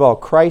 First of all,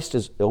 Christ,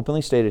 is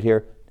openly stated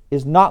here,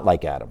 is not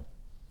like Adam.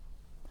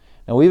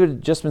 Now,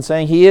 we've just been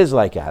saying he is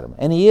like Adam,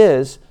 and he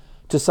is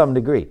to some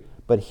degree.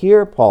 But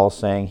here Paul's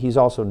saying he's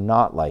also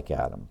not like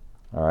Adam,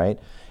 all right?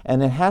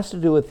 And it has to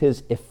do with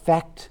his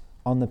effect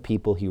on the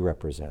people he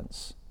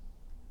represents.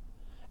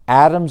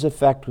 Adam's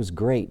effect was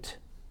great.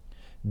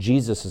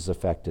 Jesus'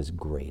 effect is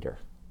greater.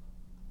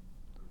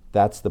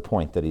 That's the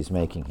point that he's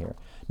making here.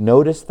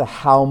 Notice the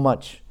how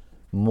much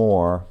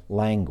more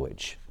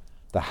language.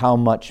 The how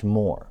much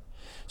more.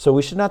 So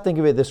we should not think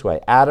of it this way.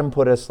 Adam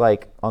put us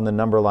like on the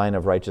number line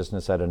of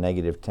righteousness at a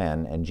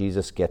 -10, and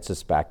Jesus gets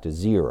us back to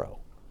 0.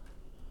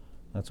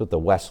 That's what the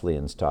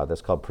Wesleyans taught.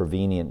 That's called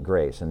prevenient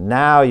grace. And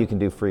now you can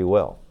do free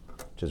will,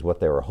 which is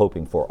what they were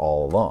hoping for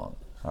all along.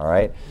 All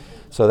right?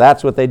 So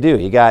that's what they do.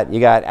 You got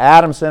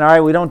Adam saying, all right,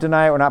 we don't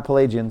deny it, we're not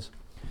Pelagians.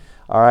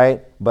 All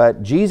right?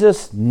 But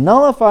Jesus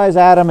nullifies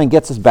Adam and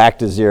gets us back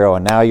to 0,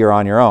 and now you're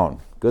on your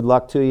own. Good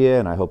luck to you,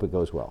 and I hope it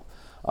goes well.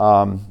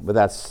 But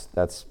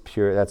that's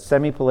pure, that's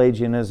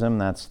semi-Pelagianism,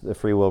 that's the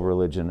free will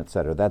religion,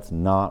 etc. That's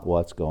not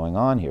what's going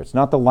on here. It's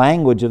not the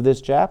language of this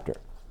chapter.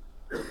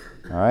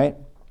 All right?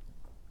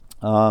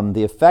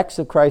 The effects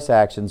of Christ's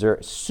actions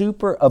are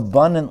super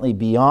abundantly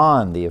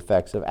beyond the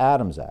effects of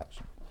Adam's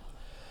action.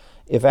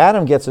 If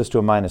Adam gets us to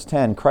a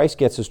 -10, Christ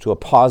gets us to a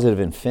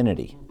positive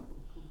infinity.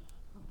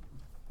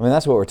 I mean,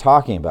 that's what we're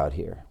talking about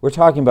here. We're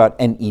talking about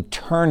an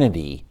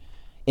eternity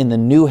in the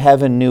new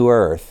heaven, new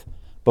earth,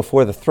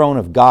 before the throne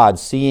of God,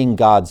 seeing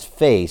God's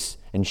face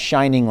and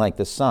shining like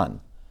the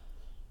sun.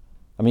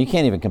 I mean, you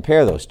can't even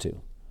compare those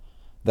two.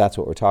 That's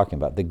what we're talking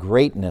about, the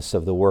greatness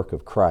of the work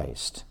of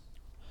Christ.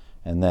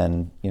 And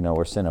then,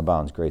 where sin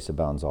abounds, grace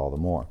abounds all the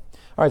more.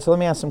 All right, so let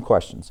me ask some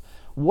questions.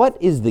 What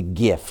is the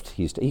gift?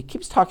 He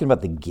keeps talking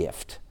about the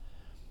gift.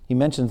 He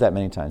mentions that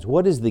many times.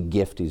 What is the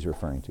gift he's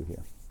referring to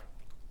here?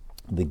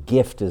 The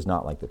gift is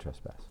not like the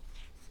trespass.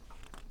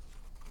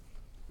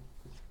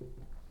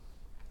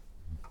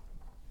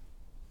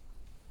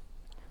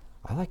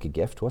 I like a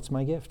gift. What's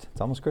my gift?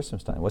 It's almost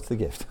Christmas time. What's the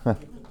gift?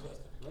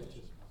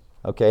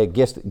 Okay,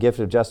 gift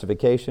of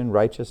justification,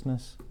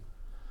 righteousness,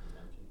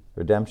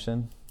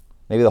 redemption.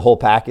 Maybe the whole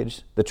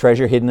package, the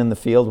treasure hidden in the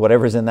field,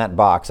 whatever's in that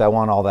box. I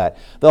want all that.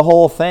 The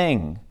whole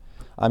thing.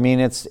 I mean,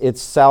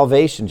 it's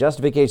salvation,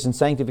 justification,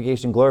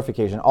 sanctification,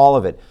 glorification, all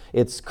of it.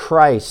 It's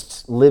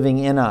Christ living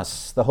in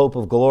us, the hope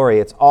of glory.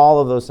 It's all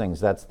of those things.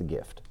 That's the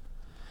gift.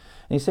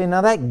 And you say,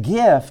 now that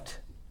gift,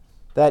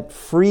 that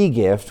free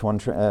gift,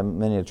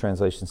 many of the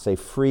translations say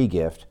free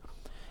gift,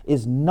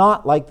 is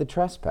not like the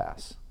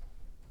trespass.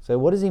 So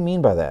what does he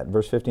mean by that?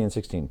 Verse 15 and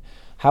 16.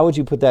 How would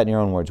you put that in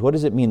your own words? What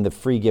does it mean the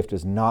free gift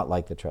is not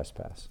like the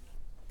trespass?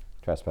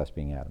 Trespass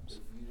being Adam's.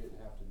 If you didn't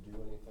have to do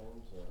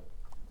anything,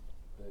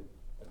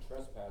 a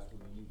trespass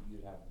would be you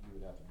would have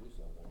to do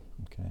something.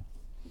 Okay.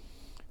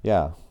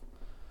 Yeah.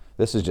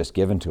 This is just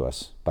given to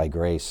us by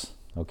grace.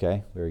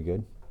 Okay, very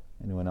good.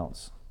 Anyone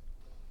else?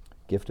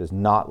 Gift is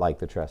not like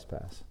the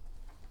trespass.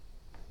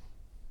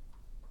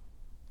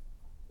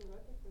 The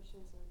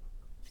repercussions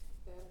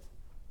are better.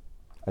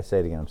 I say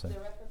it again, I'm sorry. The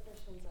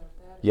repercussions are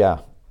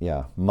better.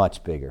 Yeah,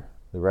 much bigger.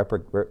 The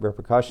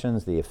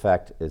repercussions, the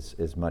effect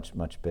is much,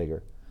 much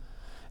bigger.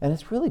 And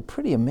it's really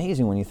pretty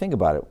amazing when you think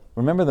about it.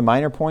 Remember the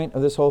minor point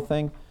of this whole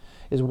thing?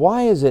 Is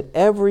why is it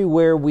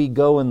everywhere we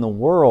go in the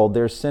world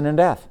there's sin and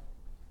death?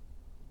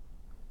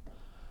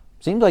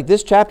 Seems like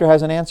this chapter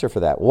has an answer for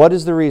that. What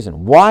is the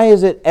reason? Why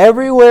is it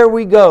everywhere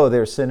we go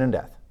there's sin and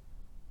death?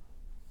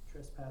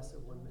 Trespass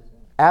of one man.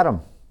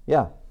 Adam,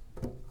 yeah,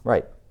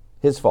 right.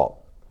 His fault.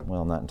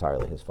 Well, not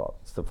entirely his fault.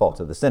 It's the fault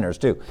of the sinners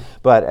too.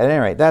 But at any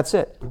rate, that's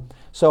it.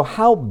 So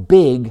how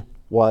big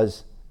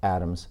was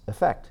Adam's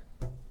effect?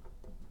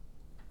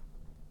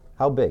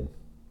 How big?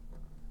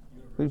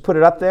 We put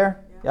it up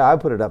there? Yeah, I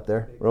put it up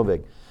there. Real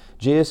big.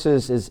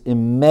 Jesus is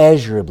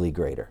immeasurably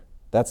greater.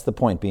 That's the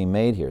point being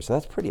made here. So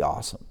that's pretty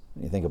awesome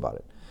when you think about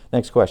it.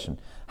 Next question.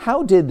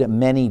 How did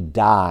many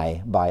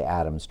die by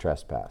Adam's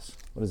trespass?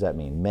 What does that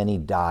mean? Many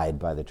died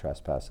by the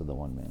trespass of the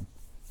one man.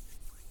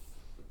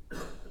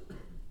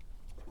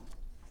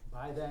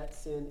 By that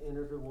sin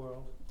entered the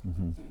world.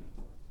 Mm-hmm.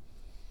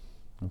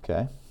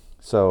 Okay.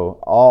 So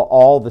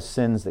all the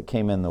sins that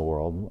came in the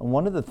world,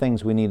 one of the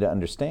things we need to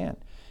understand,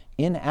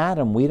 in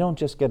Adam, we don't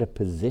just get a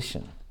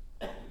position.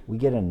 We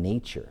get a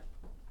nature.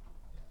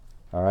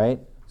 All right?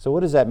 So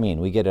what does that mean?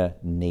 We get a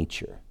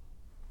nature,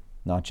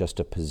 not just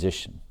a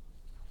position.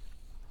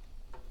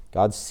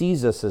 God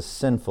sees us as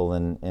sinful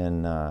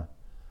in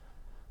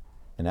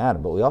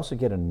Adam, but we also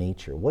get a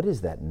nature. What is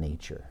that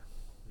nature?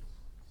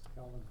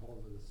 Calvin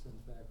called it a sin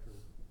factory.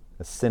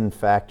 A sin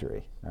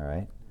factory, all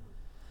right?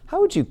 How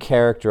would you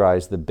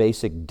characterize the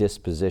basic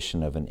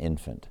disposition of an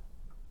infant?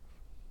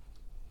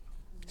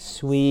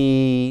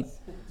 Sweet,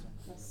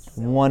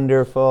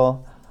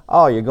 wonderful.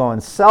 Oh, you're going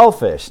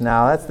selfish.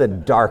 Now, that's the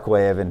dark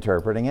way of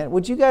interpreting it.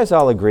 Would you guys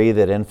all agree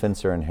that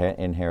infants are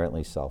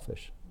inherently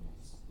selfish?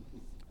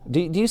 Do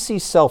you see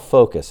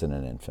self-focus in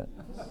an infant?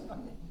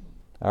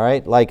 All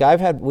right, like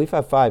we've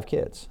had 5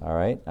 kids. All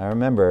right, I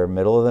remember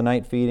middle of the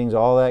night feedings,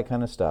 all that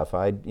kind of stuff.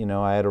 I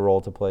had a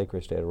role to play.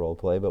 Christy had a role to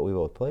play, but we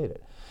both played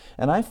it.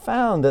 And I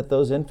found that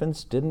those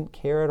infants didn't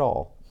care at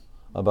all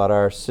about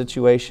our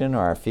situation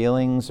or our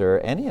feelings or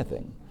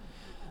anything.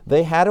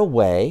 They had a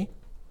way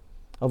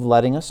of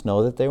letting us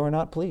know that they were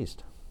not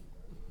pleased.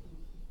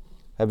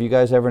 Have you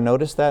guys ever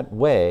noticed that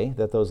way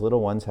that those little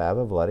ones have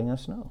of letting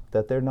us know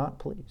that they're not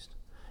pleased?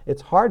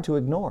 It's hard to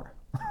ignore.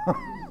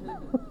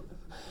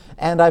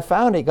 And I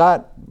found it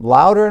got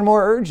louder and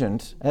more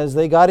urgent as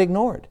they got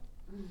ignored.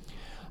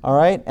 All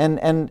right?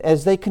 And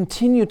as they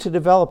continue to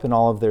develop in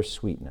all of their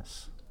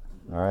sweetness,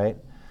 all right?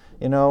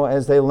 You know,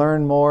 as they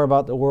learn more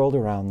about the world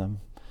around them,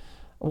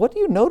 what do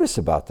you notice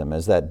about them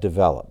as that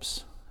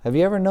develops? Have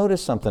you ever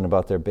noticed something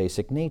about their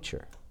basic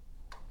nature?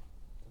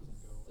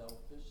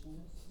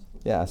 Selfishness?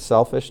 Yeah,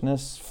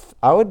 selfishness.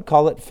 I would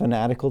call it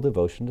fanatical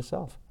devotion to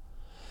self.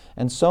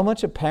 And so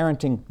much of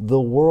parenting the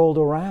world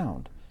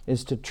around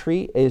is to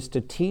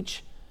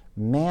teach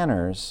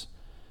manners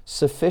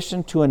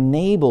sufficient to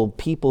enable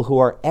people who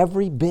are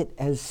every bit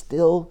as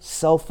still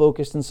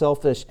self-focused and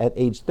selfish at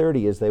age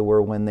 30 as they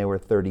were when they were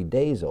 30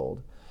 days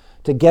old,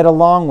 to get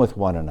along with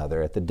one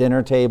another at the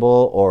dinner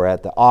table or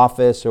at the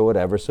office or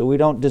whatever, so we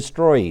don't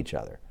destroy each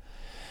other.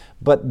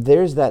 But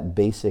there's that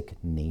basic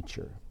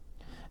nature.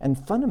 And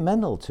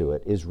fundamental to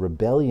it is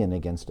rebellion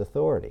against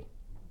authority.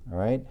 All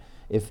right?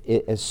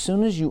 As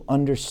soon as you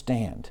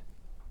understand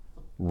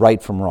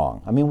right from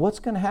wrong, I mean, what's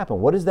going to happen?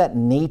 What does that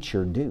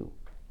nature do?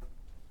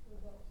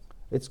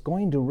 It's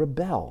going to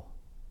rebel.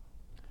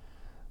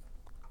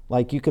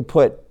 Like you could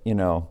put,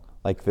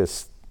 like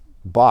this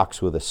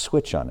box with a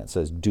switch on it. It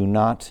says, do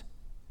not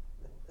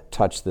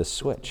touch this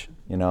switch,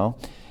 And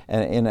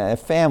in a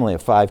family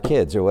of 5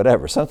 kids or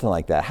whatever, something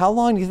like that. How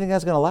long do you think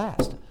that's going to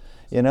last?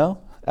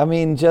 I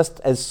mean, just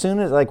as soon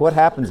as, what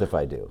happens if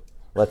I do?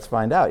 Let's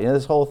find out.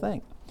 This whole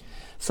thing.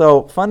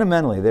 So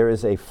fundamentally, there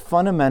is a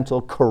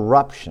fundamental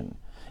corruption,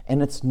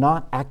 and it's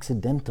not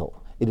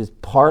accidental. It is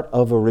part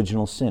of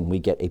original sin. We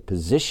get a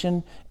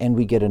position and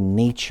we get a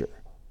nature.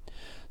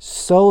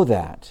 So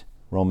that,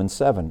 Romans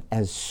 7,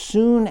 as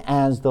soon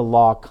as the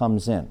law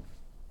comes in,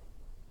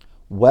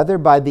 whether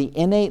by the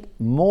innate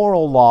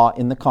moral law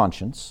in the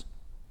conscience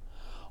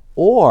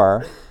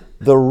or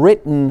the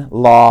written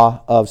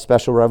law of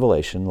special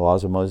revelation, the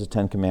laws of Moses,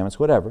 10 Commandments,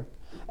 whatever,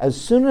 as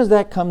soon as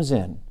that comes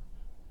in,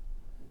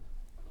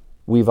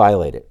 we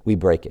violate it. We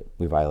break it.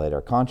 We violate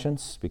our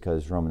conscience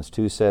because Romans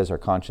 2 says our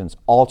conscience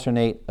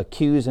alternate,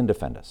 accuse, and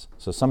defend us.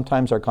 So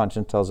sometimes our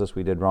conscience tells us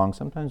we did wrong,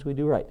 sometimes we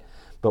do right.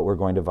 But we're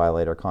going to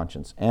violate our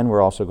conscience. And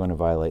we're also going to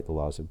violate the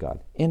laws of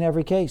God. In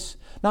every case.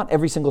 Not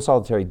every single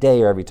solitary day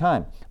or every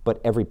time,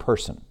 but every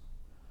person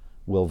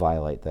will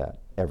violate that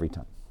every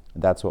time.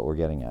 That's what we're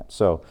getting at.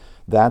 So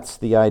that's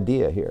the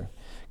idea here.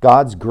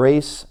 God's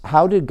grace,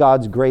 how did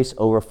God's grace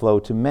overflow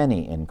to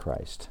many in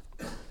Christ?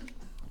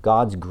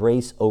 God's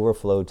grace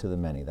overflowed to the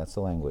many. That's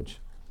the language.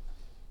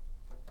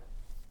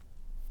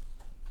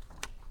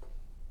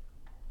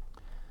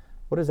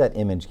 What does that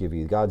image give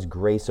you? God's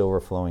grace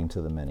overflowing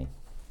to the many.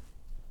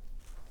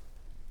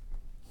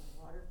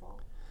 Waterfall.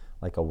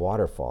 Like a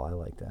waterfall. I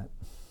like that.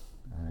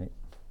 All right.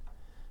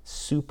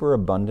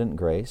 Superabundant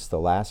grace. The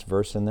last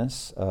verse in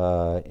this,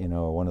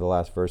 one of the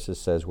last verses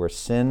says, where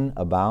sin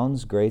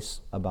abounds,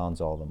 grace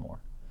abounds all the more.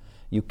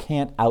 You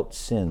can't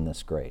out-sin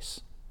this grace.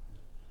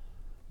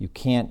 You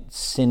can't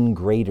sin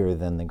greater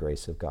than the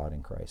grace of God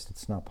in Christ.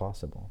 It's not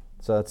possible.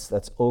 So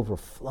that's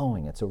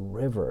overflowing. It's a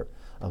river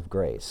of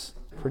grace.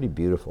 Pretty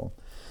beautiful.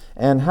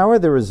 And how are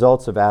the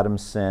results of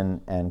Adam's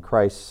sin and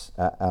Christ's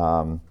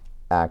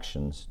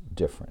actions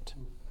different?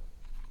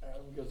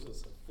 Adam gives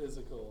us a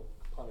physical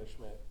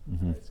punishment.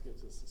 Christ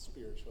gives us a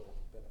spiritual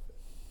benefit.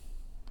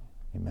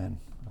 Amen.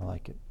 I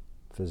like it.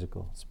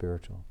 Physical,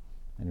 spiritual.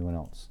 Anyone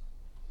else?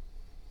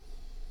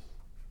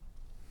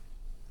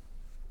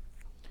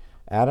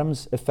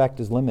 Adam's effect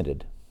is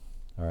limited,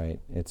 all right?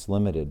 It's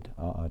limited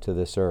to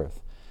this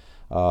earth.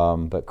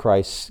 But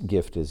Christ's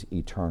gift is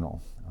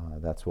eternal.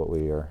 That's what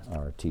we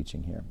are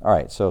teaching here. All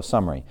right, so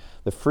summary.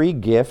 The free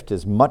gift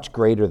is much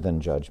greater than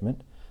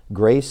judgment.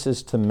 Grace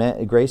to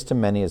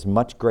many is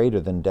much greater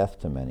than death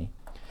to many.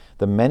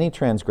 The many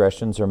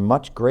transgressions are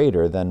much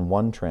greater than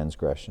one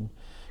transgression.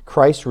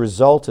 Christ's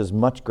result is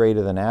much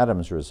greater than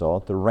Adam's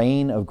result. The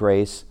reign of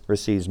grace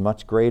receives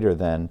much greater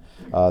than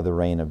the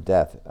reign of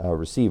death.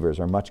 Receivers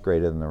are much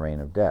greater than the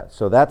reign of death.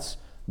 So that's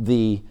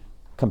the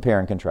compare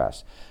and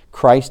contrast.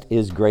 Christ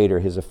is greater,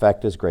 his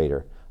effect is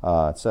greater,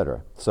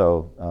 etc.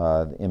 So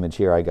the image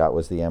here I got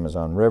was the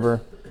Amazon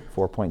River,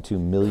 4.2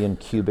 million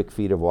cubic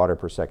feet of water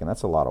per second.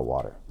 That's a lot of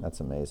water. That's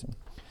amazing.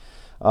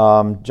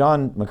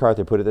 John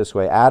MacArthur put it this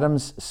way: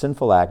 Adam's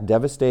sinful act,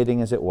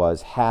 devastating as it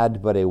was,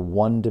 had but a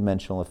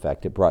one-dimensional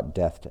effect. It brought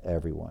death to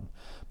everyone.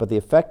 But the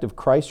effect of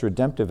Christ's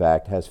redemptive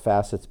act has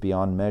facets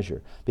beyond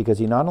measure, because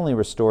he not only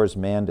restores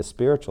man to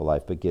spiritual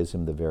life, but gives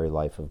him the very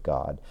life of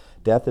God.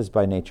 Death is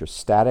by nature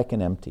static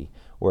and empty,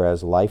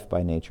 whereas life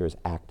by nature is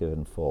active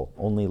and full.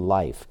 Only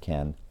life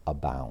can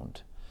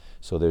abound.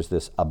 So there's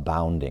this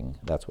abounding.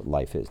 That's what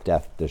life is.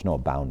 Death, there's no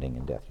abounding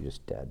in death. You're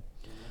just dead.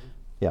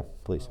 Yeah,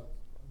 please.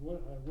 One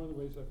of the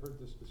ways I've heard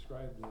this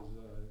described is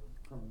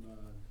from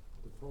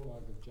the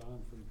prologue of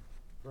John,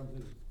 from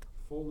his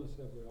fullness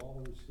have we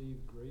all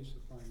received grace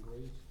upon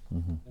grace.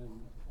 Mm-hmm. And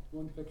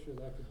one picture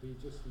that could be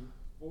just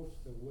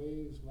the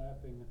waves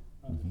lapping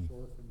on the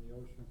shore from the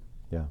ocean.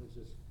 Yeah. It's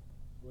just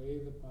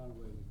wave upon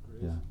wave,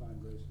 grace upon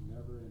grace,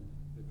 never ending.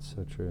 It's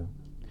So true.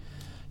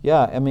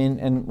 Yeah, I mean,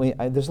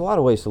 and there's a lot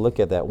of ways to look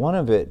at that. One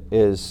of it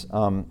is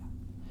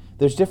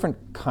There's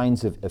different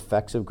kinds of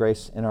effects of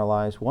grace in our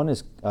lives. One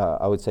is,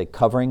 I would say,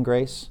 covering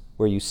grace,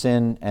 where you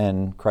sin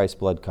and Christ's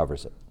blood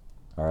covers it.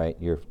 All right,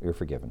 you're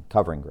forgiven.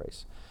 Covering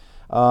grace.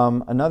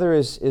 Another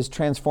is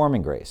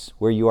transforming grace,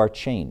 where you are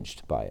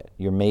changed by it.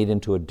 You're made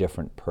into a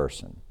different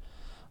person.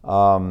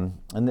 And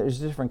there's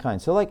different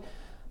kinds. So, like,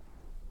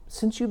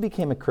 since you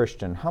became a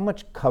Christian, how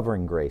much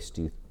covering grace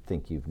do you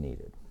think you've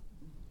needed?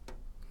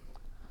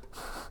 Do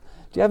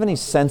you have any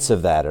sense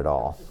of that at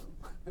all?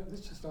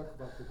 Let's just talk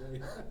about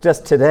today.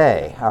 Just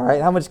today, all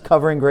right? How much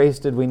covering grace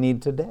did we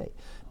need today?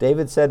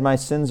 David said, my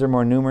sins are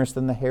more numerous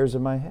than the hairs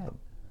of my head.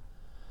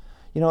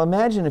 You know,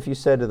 imagine if you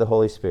said to the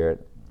Holy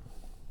Spirit,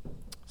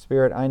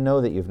 Spirit, I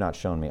know that you've not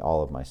shown me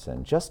all of my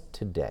sin. Just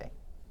today,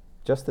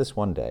 just this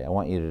one day, I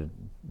want you to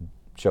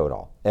show it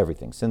all,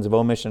 everything. Sins of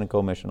omission and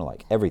commission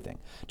alike, everything.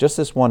 Just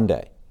this one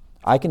day.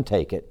 I can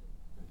take it,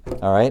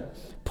 all right?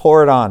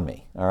 Pour it on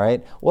me, all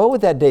right? What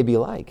would that day be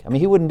like? I mean,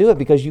 he wouldn't do it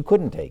because you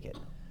couldn't take it.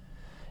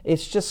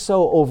 It's just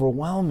so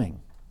overwhelming.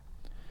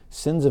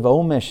 Sins of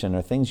omission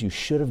are things you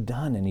should have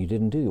done and you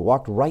didn't do. You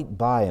walked right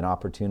by an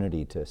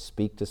opportunity to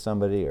speak to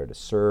somebody or to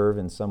serve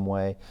in some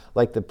way,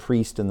 like the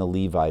priest and the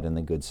Levite and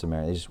the Good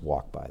Samaritan. They just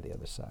walk by the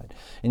other side.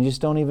 And you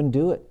just don't even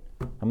do it.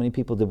 How many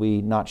people did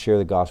we not share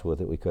the gospel with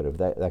that we could have?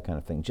 That kind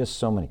of thing. Just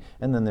so many.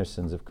 And then there's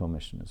sins of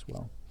commission as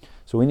well.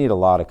 So we need a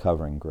lot of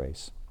covering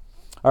grace.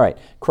 All right,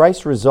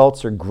 Christ's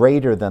results are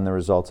greater than the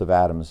results of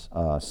Adam's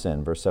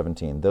sin. Verse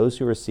 17, those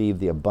who receive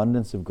the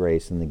abundance of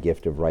grace and the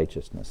gift of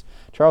righteousness.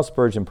 Charles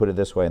Spurgeon put it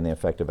this way in The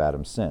Effect of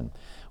Adam's Sin.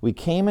 We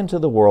came into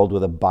the world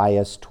with a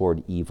bias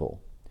toward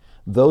evil.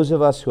 Those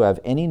of us who have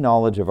any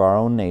knowledge of our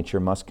own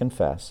nature must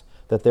confess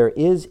that there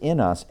is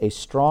in us a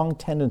strong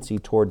tendency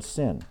toward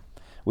sin,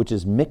 which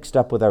is mixed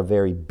up with our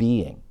very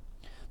being.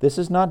 This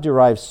is not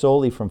derived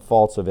solely from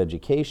faults of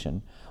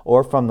education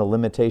or from the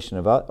imitation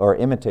of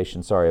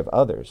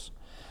others.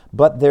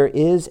 But there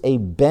is a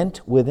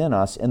bent within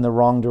us in the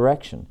wrong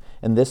direction,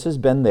 and this has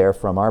been there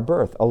from our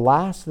birth.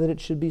 Alas, that it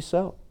should be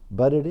so,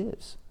 but it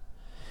is.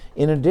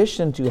 In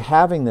addition to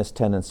having this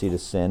tendency to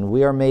sin,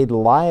 we are made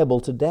liable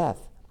to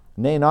death.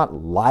 Nay, not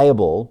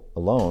liable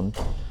alone,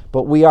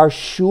 but we are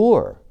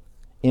sure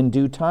in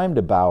due time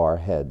to bow our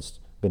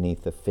heads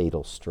beneath the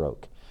fatal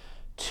stroke.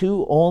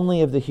 2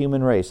 only of the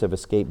human race have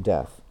escaped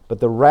death, but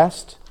the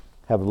rest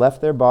have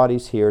left their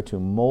bodies here to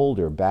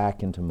molder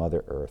back into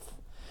Mother Earth.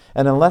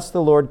 And unless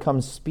the Lord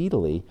comes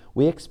speedily,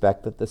 we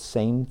expect that the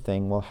same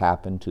thing will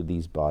happen to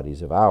these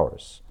bodies of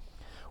ours.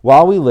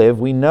 While we live,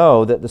 we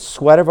know that the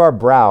sweat of our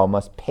brow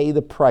must pay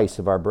the price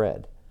of our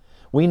bread.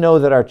 We know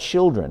that our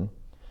children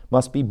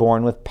must be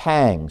born with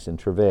pangs and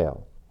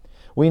travail.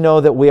 We know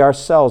that we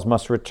ourselves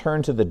must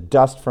return to the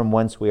dust from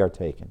whence we are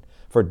taken.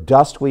 For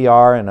dust we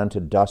are, and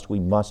unto dust we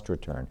must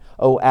return.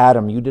 O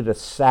Adam, you did a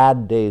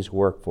sad day's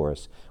work for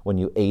us when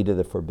you ate of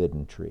the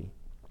forbidden tree.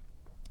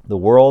 The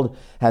world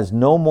has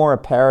no more a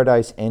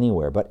paradise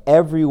anywhere, but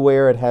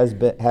everywhere it has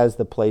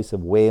the place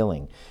of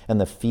wailing and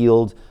the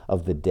field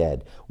of the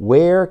dead.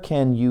 Where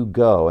can you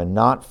go and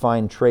not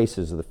find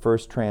traces of the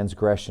first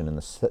transgression in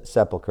the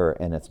sepulchre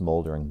and its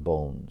moldering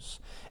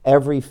bones?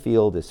 Every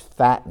field is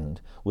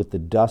fattened with the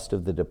dust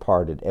of the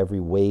departed.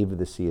 Every wave of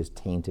the sea is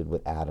tainted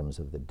with atoms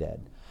of the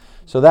dead.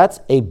 So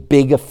that's a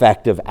big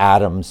effect of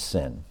Adam's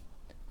sin.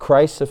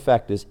 Christ's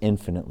effect is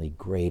infinitely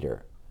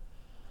greater.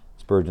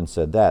 Spurgeon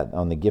said that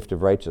on the gift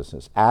of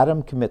righteousness.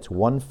 Adam commits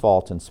one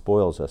fault and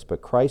spoils us,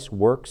 but Christ's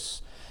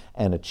works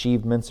and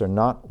achievements are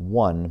not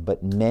one,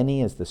 but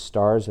many as the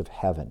stars of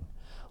heaven.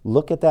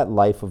 Look at that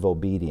life of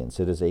obedience.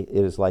 It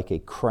is like a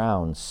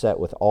crown set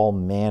with all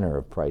manner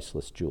of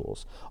priceless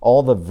jewels.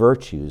 All the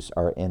virtues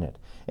are in it,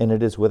 and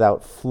it is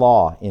without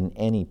flaw in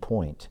any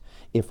point.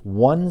 If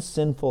one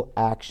sinful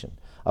action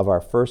of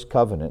our first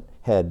covenant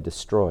head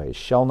destroys,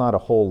 shall not a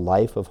whole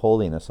life of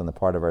holiness on the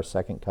part of our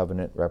second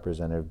covenant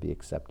representative be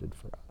accepted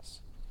for us?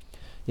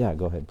 Yeah,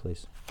 go ahead,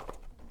 please.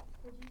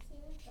 Would you say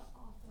that the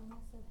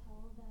awfulness of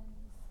hell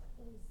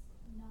then is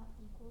not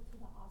equal to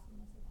the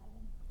awesomeness of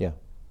heaven? Yeah,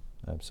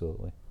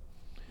 absolutely.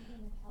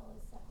 Even if hell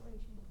is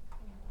separation from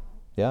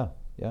God?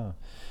 Yeah.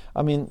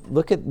 I mean,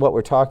 look at what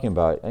we're talking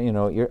about. You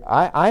know,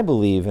 I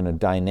believe in a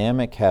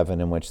dynamic heaven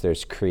in which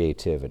there's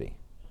creativity.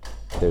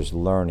 There's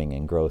learning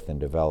and growth and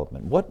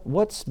development.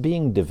 What's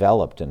being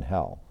developed in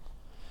hell?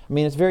 I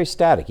mean, it's very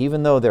static.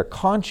 Even though they're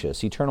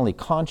conscious, eternally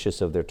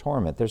conscious of their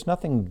torment, there's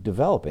nothing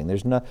developing.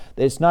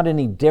 It's not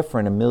any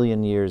different a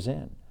million years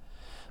in.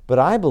 But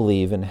I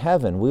believe in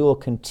heaven we will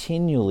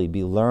continually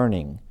be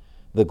learning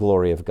the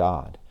glory of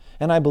God.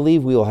 And I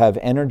believe we will have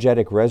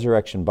energetic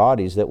resurrection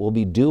bodies that will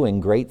be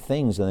doing great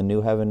things in the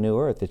new heaven, new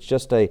earth. It's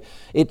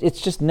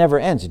just never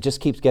ends. It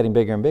just keeps getting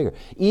bigger and bigger.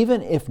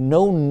 Even if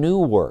no new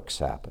works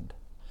happened,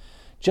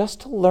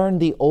 just to learn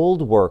the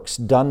old works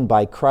done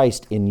by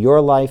Christ in your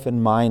life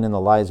and mine and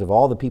the lives of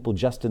all the people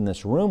just in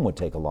this room would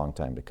take a long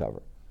time to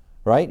cover,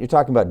 right? You're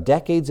talking about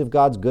decades of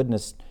God's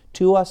goodness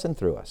to us and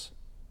through us.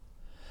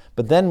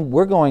 But then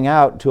we're going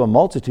out to a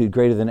multitude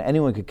greater than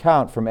anyone could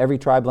count from every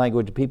tribe,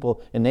 language,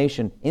 people, and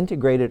nation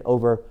integrated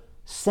over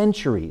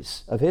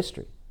centuries of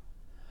history.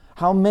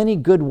 How many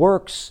good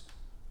works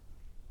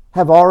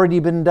have already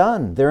been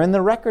done. They're in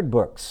the record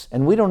books,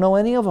 and we don't know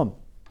any of them.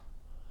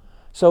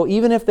 So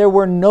even if there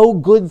were no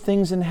good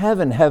things in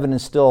heaven, heaven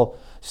is still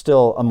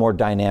a more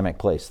dynamic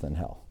place than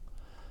hell.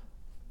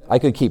 I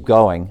could keep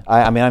going.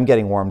 I mean, I'm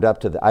getting warmed up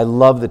to I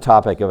love the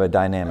topic of a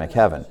dynamic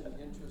heaven. That's an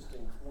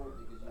interesting point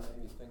because you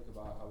made me think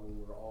about how when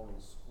we were all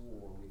in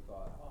school and we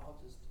thought, oh, I'll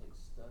just take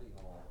study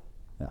hall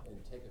Yeah. and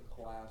take a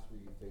class where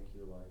you think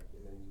you're like,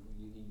 and then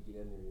you get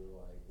in there and you're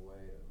like,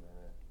 wait a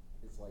minute.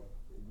 It's like,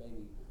 it made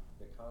me,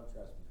 the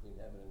contrast between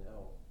heaven and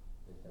hell.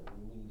 And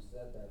when you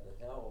said that, the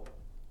hell,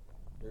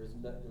 there's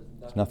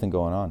nothing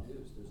going on.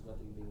 There's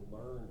nothing being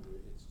learned.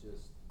 It's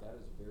just, that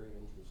is very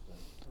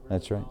interesting.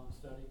 That's right.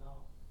 Study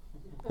hall.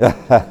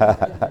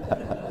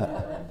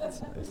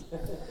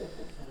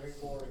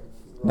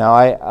 Now,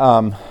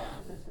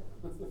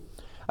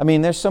 I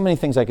mean, there's so many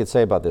things I could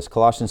say about this.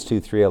 Colossians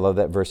 2:3, I love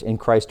that verse. In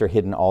Christ are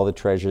hidden all the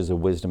treasures of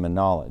wisdom and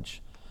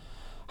knowledge.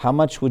 How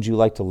much would you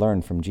like to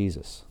learn from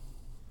Jesus?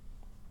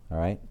 All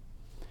right?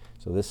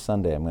 So this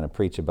Sunday, I'm going to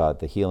preach about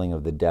the healing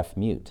of the deaf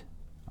mute.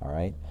 All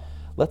right?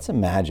 Let's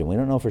imagine, we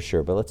don't know for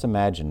sure, but let's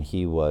imagine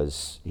he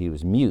was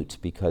mute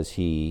because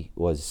he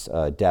was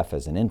deaf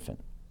as an infant.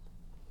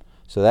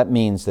 So that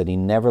means that he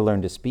never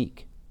learned to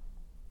speak.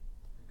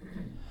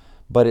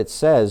 But it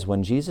says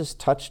when Jesus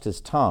touched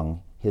his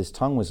tongue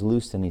was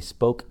loosed and he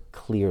spoke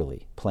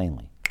clearly,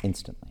 plainly,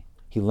 instantly.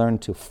 He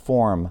learned to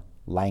form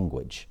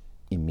language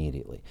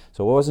immediately.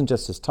 So it wasn't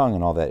just his tongue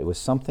and all that. It was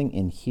something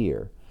in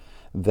here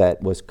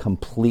that was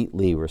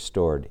completely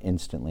restored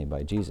instantly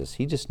by Jesus.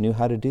 He just knew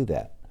how to do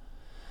that.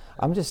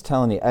 I'm just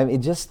telling you, I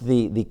mean, just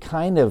the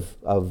kind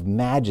of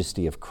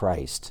majesty of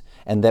Christ,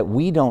 and that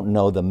we don't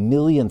know the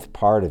millionth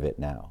part of it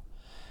now.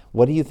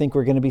 What do you think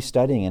we're going to be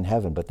studying in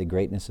heaven but the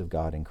greatness of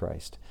God in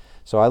Christ?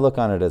 So I look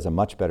on it as a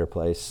much better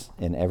place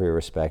in every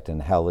respect,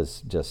 and hell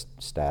is just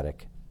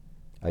static.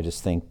 I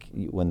just think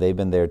when they've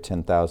been there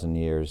 10,000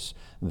 years,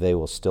 they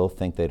will still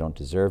think they don't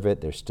deserve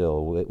it. They're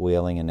still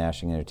wailing and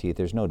gnashing their teeth.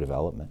 There's no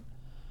development.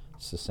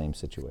 It's the same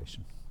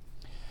situation.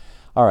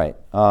 All right,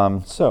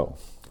 so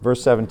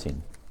verse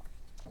 17.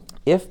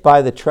 If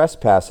by the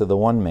trespass of the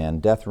one man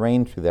death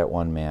reigned through that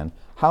one man,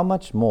 how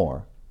much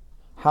more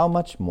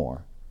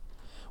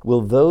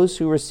will those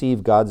who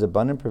receive God's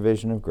abundant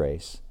provision of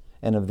grace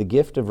and of the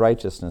gift of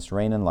righteousness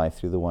reign in life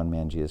through the one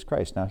man, Jesus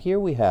Christ? Now here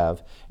we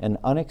have an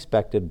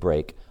unexpected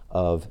break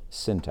of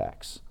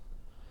syntax.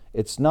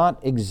 It's not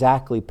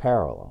exactly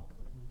parallel.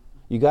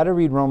 You got to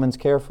read Romans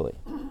carefully.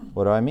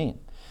 What do I mean?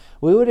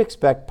 We would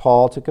expect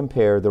Paul to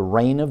compare the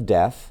reign of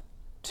death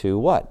to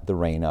what? The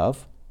reign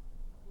of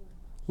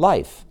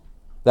life.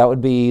 That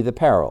would be the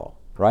parallel,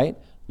 right?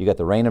 You got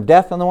the reign of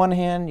death on the one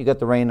hand, you got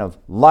the reign of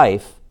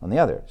life on the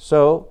other.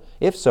 So,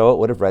 if so, it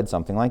would have read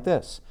something like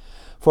this.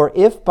 For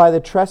if by the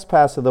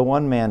trespass of the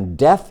one man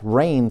death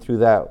reigned through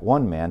that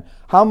one man,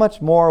 how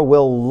much more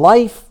will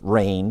life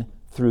reign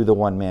through the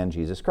one man,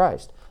 Jesus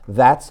Christ?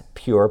 That's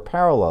pure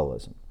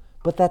parallelism.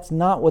 But that's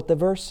not what the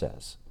verse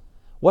says.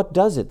 What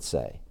does it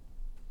say?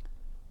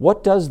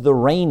 What does the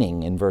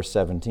reigning in verse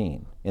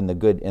 17, in the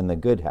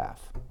good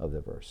half of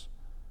the verse?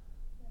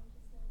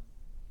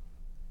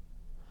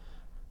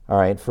 All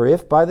right, for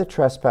if by the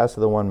trespass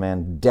of the one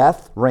man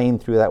death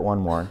reigned through that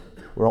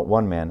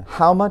one man,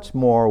 how much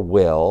more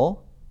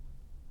will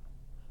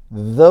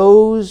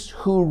those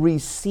who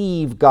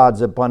receive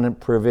God's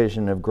abundant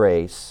provision of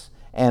grace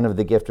and of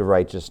the gift of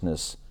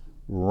righteousness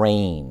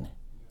reign?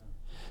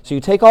 So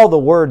you take all the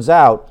words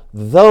out,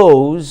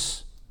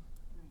 those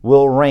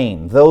will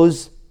reign.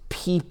 Those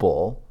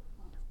people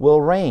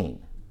will reign.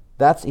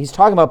 He's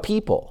talking about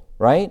people,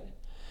 right?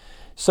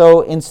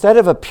 So instead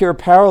of a pure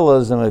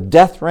parallelism of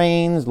death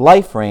reigns,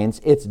 life reigns,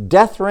 it's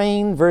death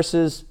reign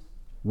versus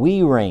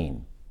we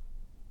reign.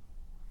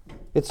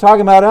 It's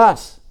talking about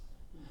us.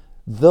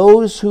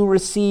 Those who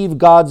receive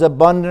God's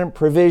abundant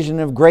provision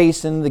of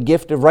grace and the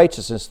gift of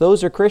righteousness,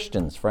 those are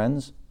Christians,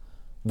 friends.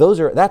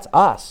 That's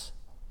us.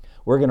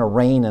 We're going to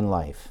reign in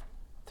life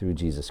through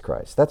Jesus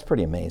Christ. That's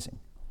pretty amazing.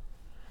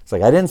 It's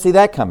like, I didn't see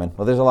that coming.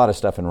 Well, there's a lot of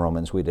stuff in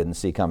Romans we didn't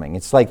see coming.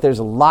 It's like there's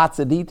lots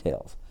of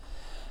details.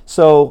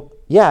 So,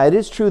 yeah, it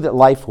is true that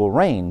life will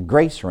reign,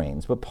 grace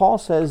reigns, but Paul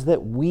says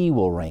that we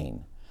will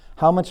reign.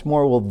 How much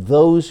more will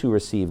those who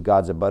receive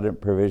God's abundant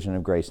provision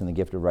of grace and the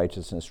gift of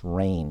righteousness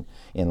reign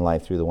in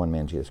life through the one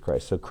man, Jesus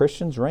Christ? So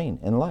Christians reign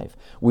in life.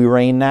 We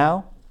reign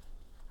now,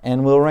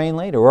 and we'll reign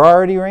later. We're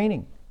already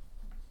reigning.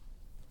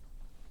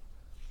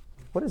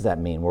 What does that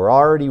mean? We're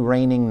already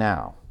reigning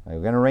now. We're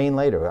going to reign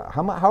later.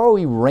 How are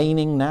we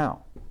reigning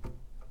now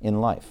in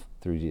life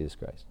through Jesus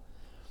Christ?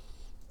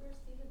 We're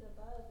seated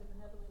above in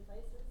the heavenly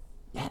places.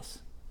 Yes.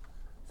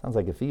 Sounds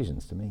like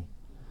Ephesians to me.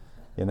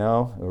 You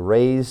know,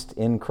 raised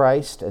in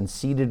Christ and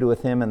seated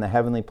with him in the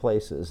heavenly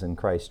places in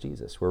Christ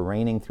Jesus. We're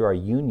reigning through our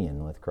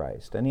union with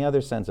Christ. Any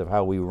other sense of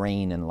how we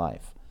reign in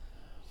life?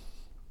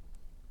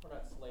 We're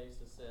not slaves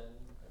to sin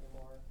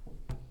anymore.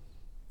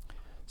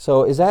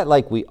 So is that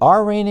like we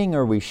are reigning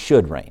or we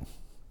should reign?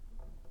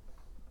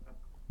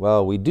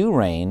 Well, we do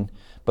reign,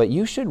 but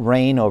you should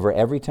reign over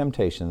every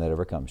temptation that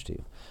ever comes to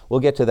you.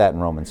 We'll get to that in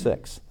Romans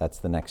 6. That's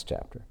the next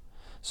chapter.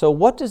 So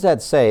what does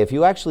that say? If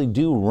you actually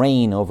do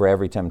reign over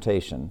every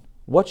temptation,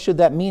 what should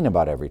that mean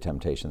about every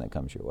temptation that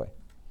comes your way?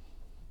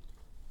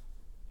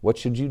 What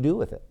should you do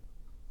with it?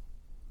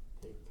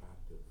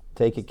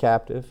 Take it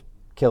captive,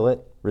 kill it,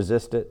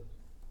 resist it.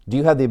 Do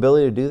you have the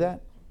ability to do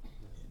that?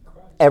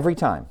 Every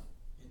time.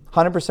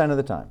 100% of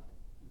the time.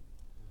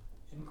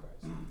 In Christ.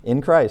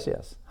 In Christ,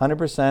 yes.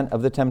 100%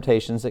 of the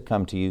temptations that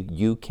come to you,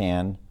 you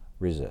can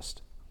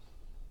resist.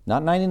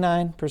 Not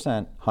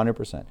 99%,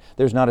 100%.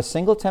 There's not a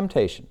single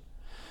temptation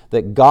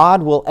that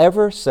God will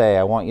ever say,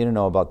 I want you to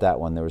know about that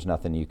one. There was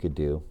nothing you could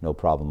do. No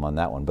problem on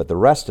that one. But the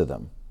rest of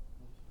them,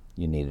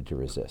 you needed to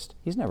resist.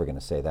 He's never going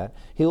to say that.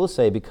 He will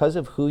say, because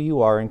of who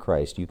you are in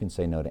Christ, you can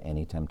say no to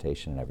any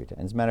temptation and every time.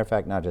 As a matter of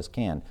fact, not just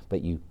can,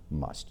 but you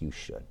must. You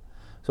should.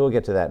 So we'll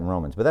get to that in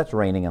Romans. But that's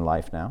reigning in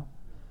life now.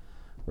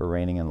 We're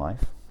reigning in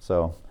life.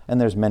 So, and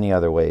there's many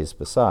other ways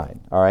beside.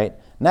 All right.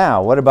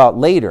 Now, what about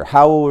later?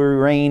 How will we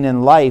reign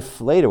in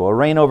life later? We'll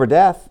reign over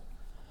death.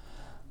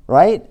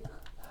 Right?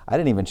 I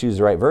didn't even choose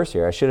the right verse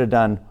here. I should have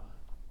done,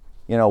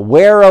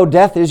 where, O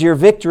death, is your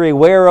victory?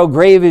 Where, O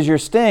grave, is your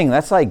sting?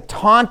 That's like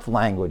taunt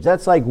language.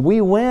 That's like we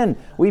win.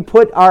 We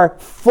put our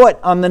foot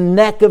on the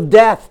neck of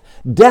death.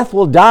 Death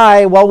will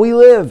die while we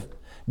live.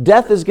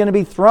 Death is going to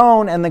be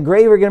thrown, and the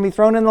grave are going to be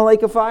thrown in the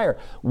lake of fire.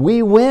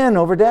 We win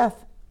over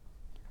death.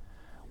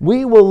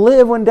 We will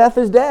live when death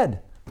is dead.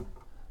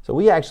 So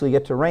we actually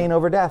get to reign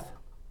over death.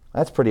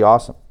 That's pretty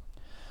awesome.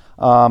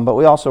 But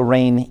we also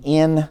reign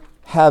in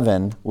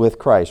heaven with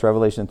Christ.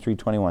 Revelation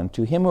 3:21.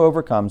 To him who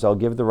overcomes, I'll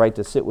give the right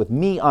to sit with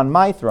me on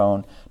my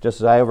throne,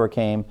 just as I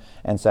overcame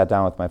and sat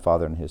down with my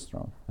Father on his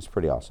throne. That's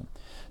pretty awesome.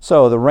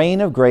 So the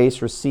reign of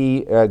grace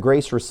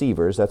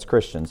receivers, that's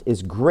Christians,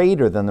 is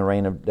greater than the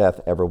reign of death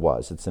ever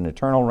was. It's an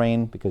eternal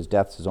reign because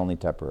death is only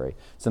temporary.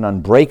 It's an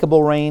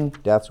unbreakable reign.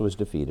 Death was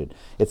defeated.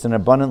 It's an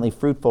abundantly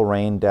fruitful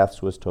reign.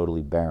 Death was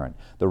totally barren.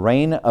 The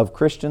reign of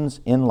Christians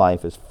in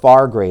life is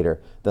far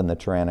greater than the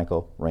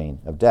tyrannical reign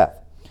of death.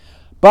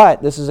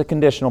 But this is a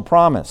conditional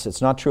promise.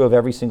 It's not true of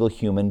every single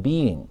human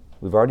being.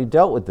 We've already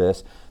dealt with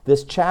this.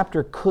 This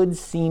chapter could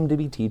seem to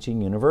be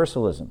teaching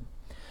universalism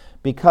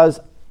because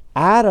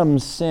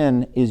Adam's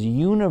sin is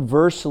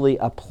universally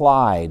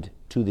applied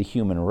to the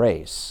human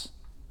race.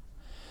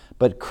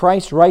 But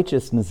Christ's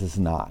righteousness is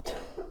not.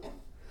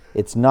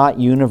 It's not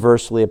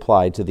universally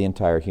applied to the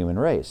entire human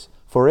race.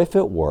 For if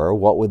it were,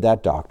 what would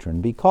that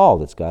doctrine be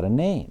called? It's got a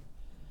name.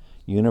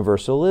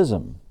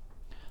 Universalism.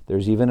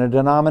 There's even a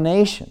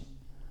denomination.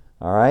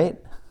 All right?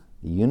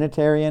 The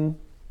Unitarian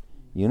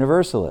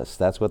Universalists.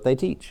 That's what they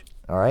teach.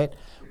 All right?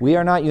 We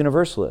are not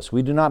universalists.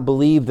 We do not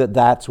believe that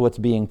that's what's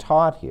being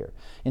taught here.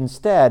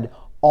 Instead,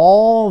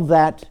 all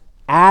that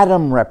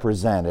Adam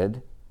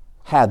represented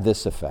had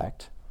this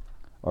effect,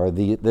 or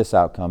this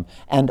outcome,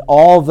 and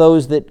all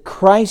those that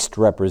Christ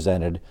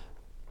represented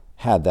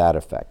had that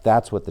effect.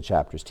 That's what the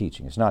chapter is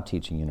teaching. It's not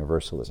teaching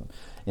universalism.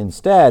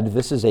 Instead,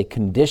 this is a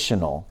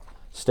conditional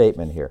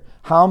statement here.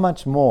 How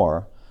much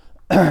more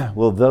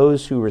will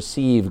those who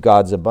receive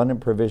God's abundant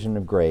provision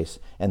of grace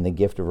and the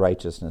gift of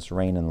righteousness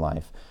reign in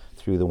life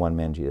through the one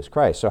man, Jesus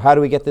Christ? So how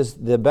do we get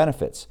the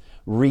benefits?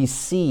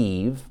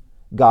 Receive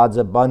God's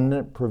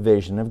abundant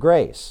provision of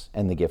grace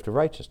and the gift of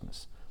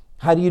righteousness.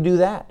 How do you do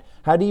that?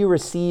 How do you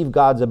receive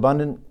God's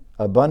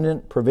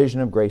abundant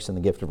provision of grace and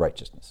the gift of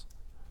righteousness?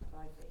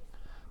 By faith.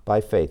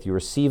 By faith. You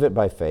receive it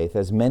by faith.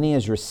 As many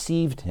as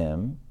received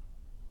him,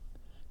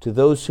 to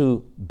those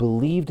who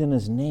believed in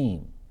his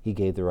name, he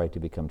gave the right to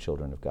become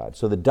children of God.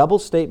 So the double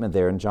statement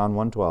there in John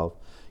 1:12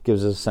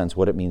 gives us a sense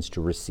what it means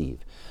to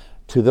receive.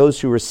 To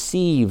those who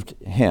received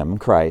him,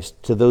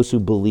 Christ, to those who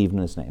believed in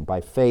his name.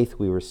 By faith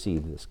we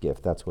receive this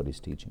gift. That's what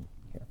he's teaching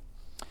here.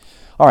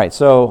 All right,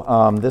 so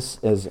this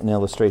is an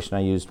illustration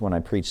I used when I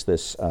preached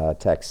this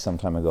text some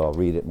time ago. I'll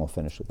read it and we'll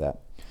finish with that.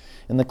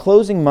 In the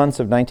closing months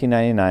of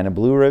 1999, a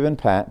blue ribbon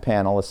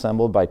panel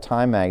assembled by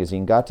Time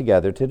magazine got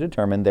together to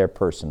determine their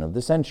person of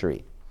the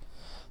century.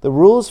 The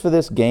rules for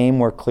this game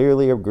were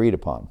clearly agreed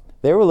upon.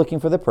 They were looking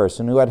for the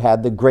person who had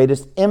had the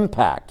greatest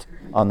impact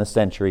on the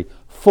century,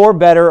 for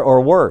better or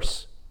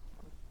worse.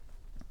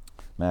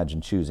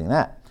 Imagine choosing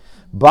that.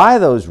 By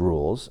those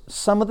rules,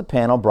 some of the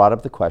panel brought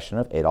up the question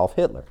of Adolf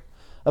Hitler.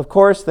 Of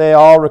course, they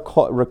all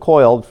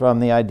recoiled from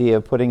the idea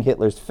of putting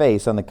Hitler's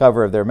face on the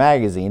cover of their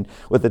magazine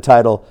with the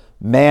title,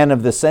 Man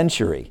of the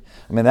Century.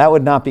 I mean, that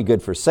would not be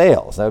good for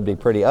sales. That would be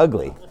pretty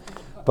ugly.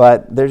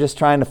 But they're just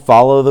trying to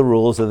follow the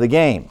rules of the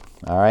game,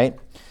 all right?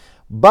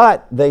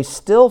 But they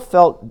still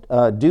felt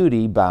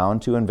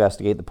duty-bound to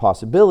investigate the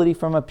possibility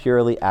from a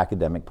purely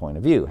academic point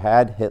of view.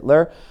 Had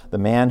Hitler, the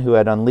man who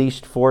had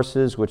unleashed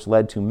forces which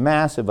led to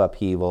massive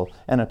upheaval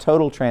and a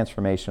total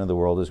transformation of the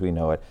world as we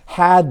know it,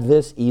 had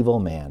this evil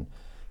man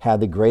had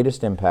the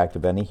greatest impact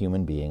of any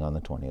human being on the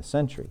 20th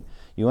century?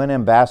 UN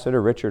Ambassador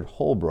Richard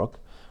Holbrooke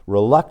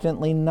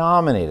reluctantly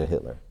nominated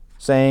Hitler,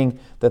 saying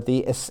that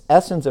the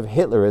essence of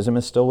Hitlerism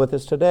is still with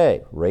us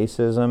today.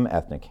 Racism,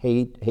 ethnic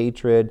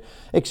hatred,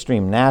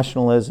 extreme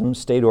nationalism,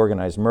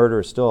 state-organized murder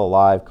is still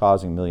alive,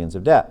 causing millions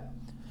of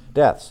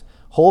deaths.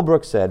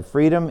 Holbrooke said,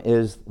 freedom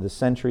is the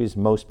century's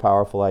most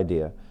powerful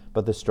idea,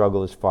 but the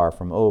struggle is far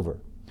from over.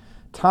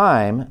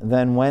 Time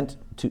then went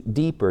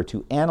deeper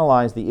to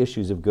analyze the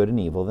issues of good and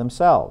evil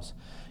themselves.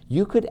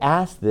 You could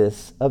ask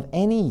this of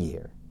any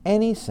year,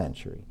 any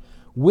century.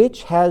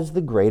 Which has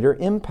the greater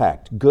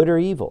impact, good or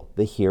evil,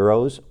 the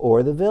heroes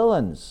or the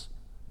villains?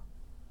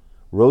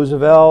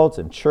 Roosevelt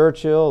and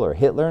Churchill or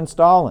Hitler and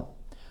Stalin?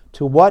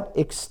 To what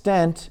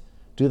extent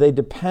do they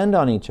depend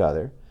on each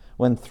other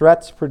when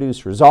threats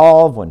produce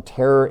resolve, when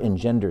terror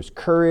engenders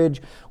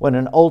courage, when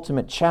an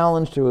ultimate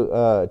challenge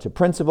to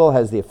principle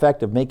has the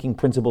effect of making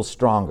principles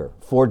stronger,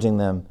 forging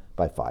them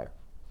by fire?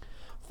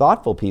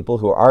 Thoughtful people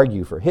who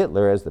argue for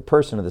Hitler as the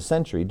person of the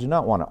century do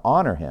not want to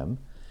honor him.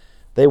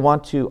 They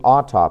want to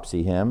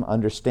autopsy him,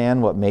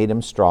 understand what made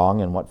him strong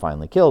and what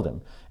finally killed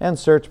him, and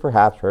search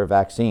perhaps for a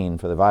vaccine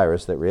for the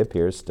virus that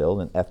reappears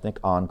still in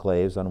ethnic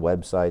enclaves on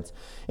websites,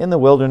 in the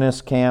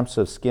wilderness camps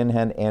of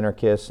skinhead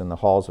anarchists, in the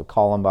halls of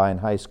Columbine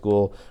High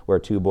School, where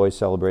 2 boys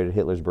celebrated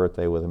Hitler's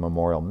birthday with a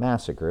memorial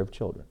massacre of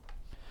children.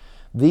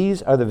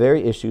 These are the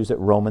very issues that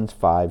Romans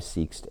 5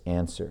 seeks to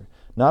answer.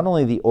 Not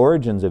only the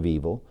origins of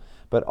evil,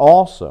 but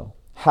also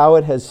how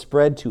it has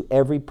spread to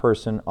every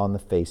person on the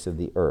face of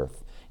the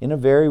earth. In a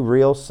very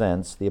real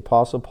sense, the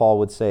Apostle Paul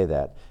would say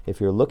that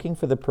if you're looking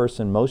for the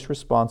person most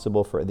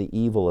responsible for the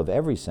evil of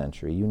every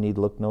century, you need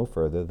look no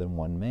further than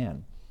one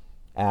man,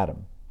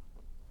 Adam.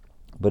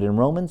 But in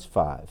Romans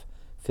 5,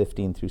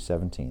 15 through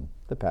 17,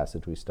 the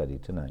passage we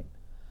studied tonight,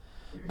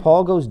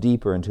 Paul goes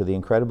deeper into the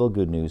incredible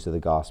good news of the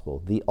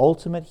gospel. The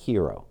ultimate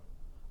hero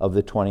of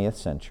the 20th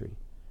century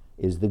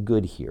is the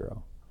good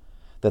hero.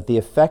 That the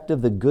effect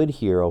of the good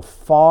hero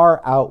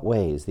far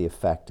outweighs the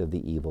effect of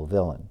the evil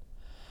villain.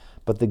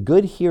 But the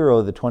good hero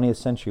of the 20th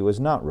century was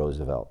not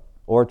Roosevelt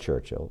or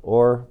Churchill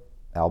or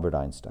Albert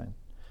Einstein.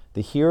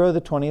 The hero of the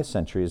 20th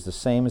century is the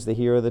same as the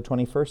hero of the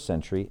 21st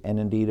century and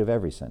indeed of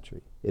every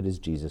century. It is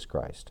Jesus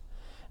Christ.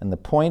 And the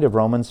point of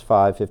Romans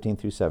 5, 15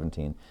 through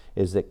 17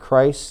 is that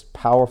Christ's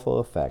powerful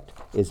effect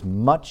is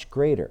much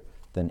greater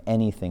than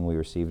anything we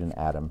received in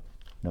Adam,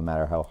 no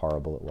matter how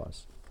horrible it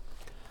was.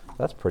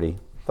 That's pretty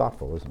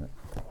thoughtful, isn't it?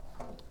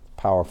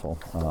 Powerful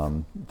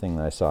thing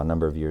that I saw a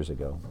number of years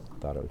ago.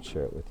 Thought I would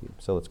share it with you.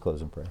 So let's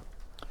close in prayer.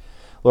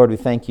 Lord, we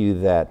thank you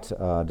that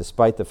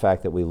despite the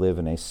fact that we live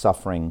in a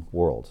suffering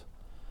world,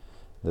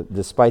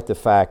 despite the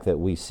fact that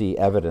we see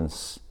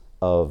evidence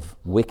of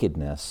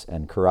wickedness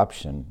and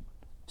corruption,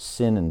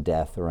 sin and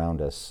death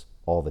around us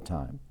all the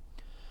time,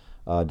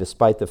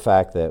 despite the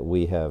fact that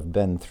we have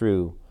been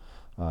through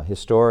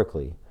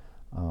historically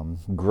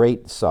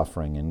great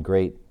suffering and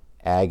great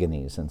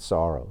agonies and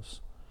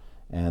sorrows,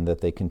 and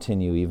that they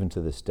continue even to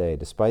this day.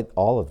 Despite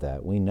all of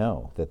that, we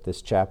know that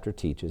this chapter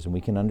teaches, and we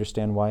can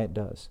understand why it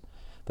does,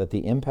 that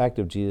the impact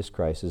of Jesus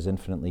Christ is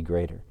infinitely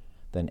greater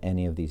than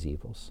any of these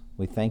evils.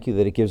 We thank you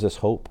that it gives us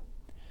hope.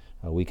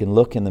 We can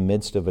look in the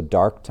midst of a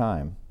dark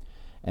time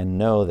and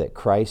know that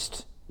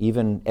Christ,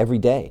 even every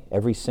day,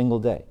 every single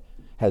day,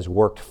 has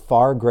worked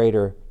far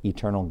greater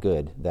eternal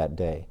good that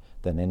day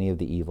than any of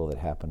the evil that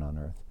happened on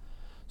earth.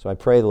 So I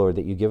pray, Lord,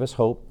 that you give us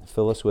hope,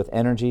 fill us with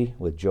energy,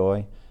 with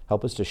joy.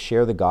 Help us to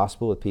share the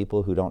gospel with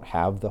people who don't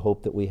have the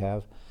hope that we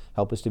have.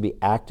 Help us to be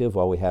active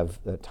while we have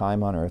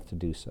time on earth to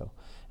do so.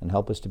 And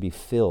help us to be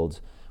filled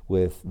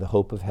with the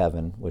hope of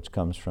heaven, which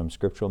comes from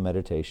scriptural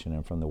meditation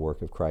and from the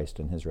work of Christ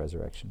and his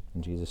resurrection.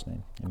 In Jesus'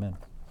 name, amen.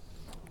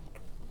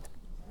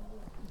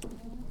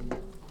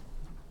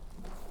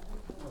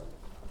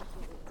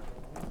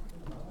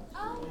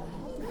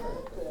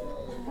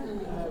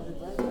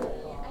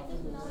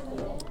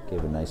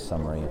 Gave a nice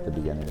summary at the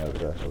beginning of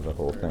the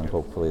whole thing.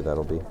 Hopefully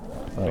that'll be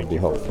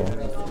helpful.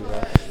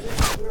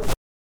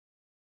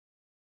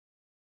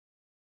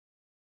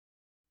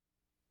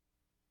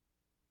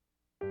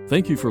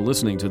 Thank you for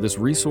listening to this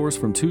resource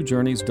from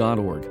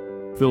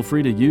twojourneys.org. Feel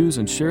free to use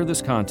and share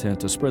this content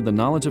to spread the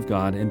knowledge of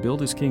God and build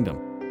his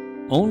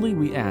kingdom. Only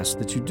we ask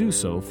that you do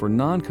so for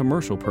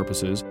non-commercial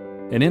purposes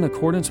and in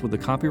accordance with the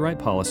copyright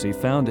policy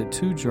found at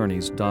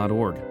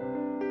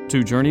twojourneys.org.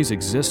 Two Journeys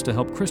exists to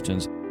help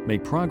Christians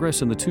make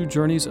progress in the two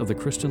journeys of the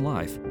Christian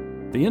life,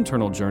 the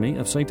internal journey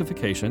of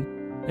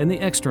sanctification and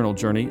the external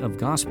journey of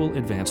gospel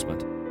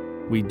advancement.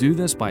 We do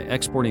this by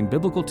exporting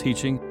biblical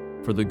teaching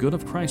for the good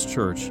of Christ's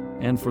church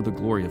and for the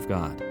glory of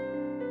God.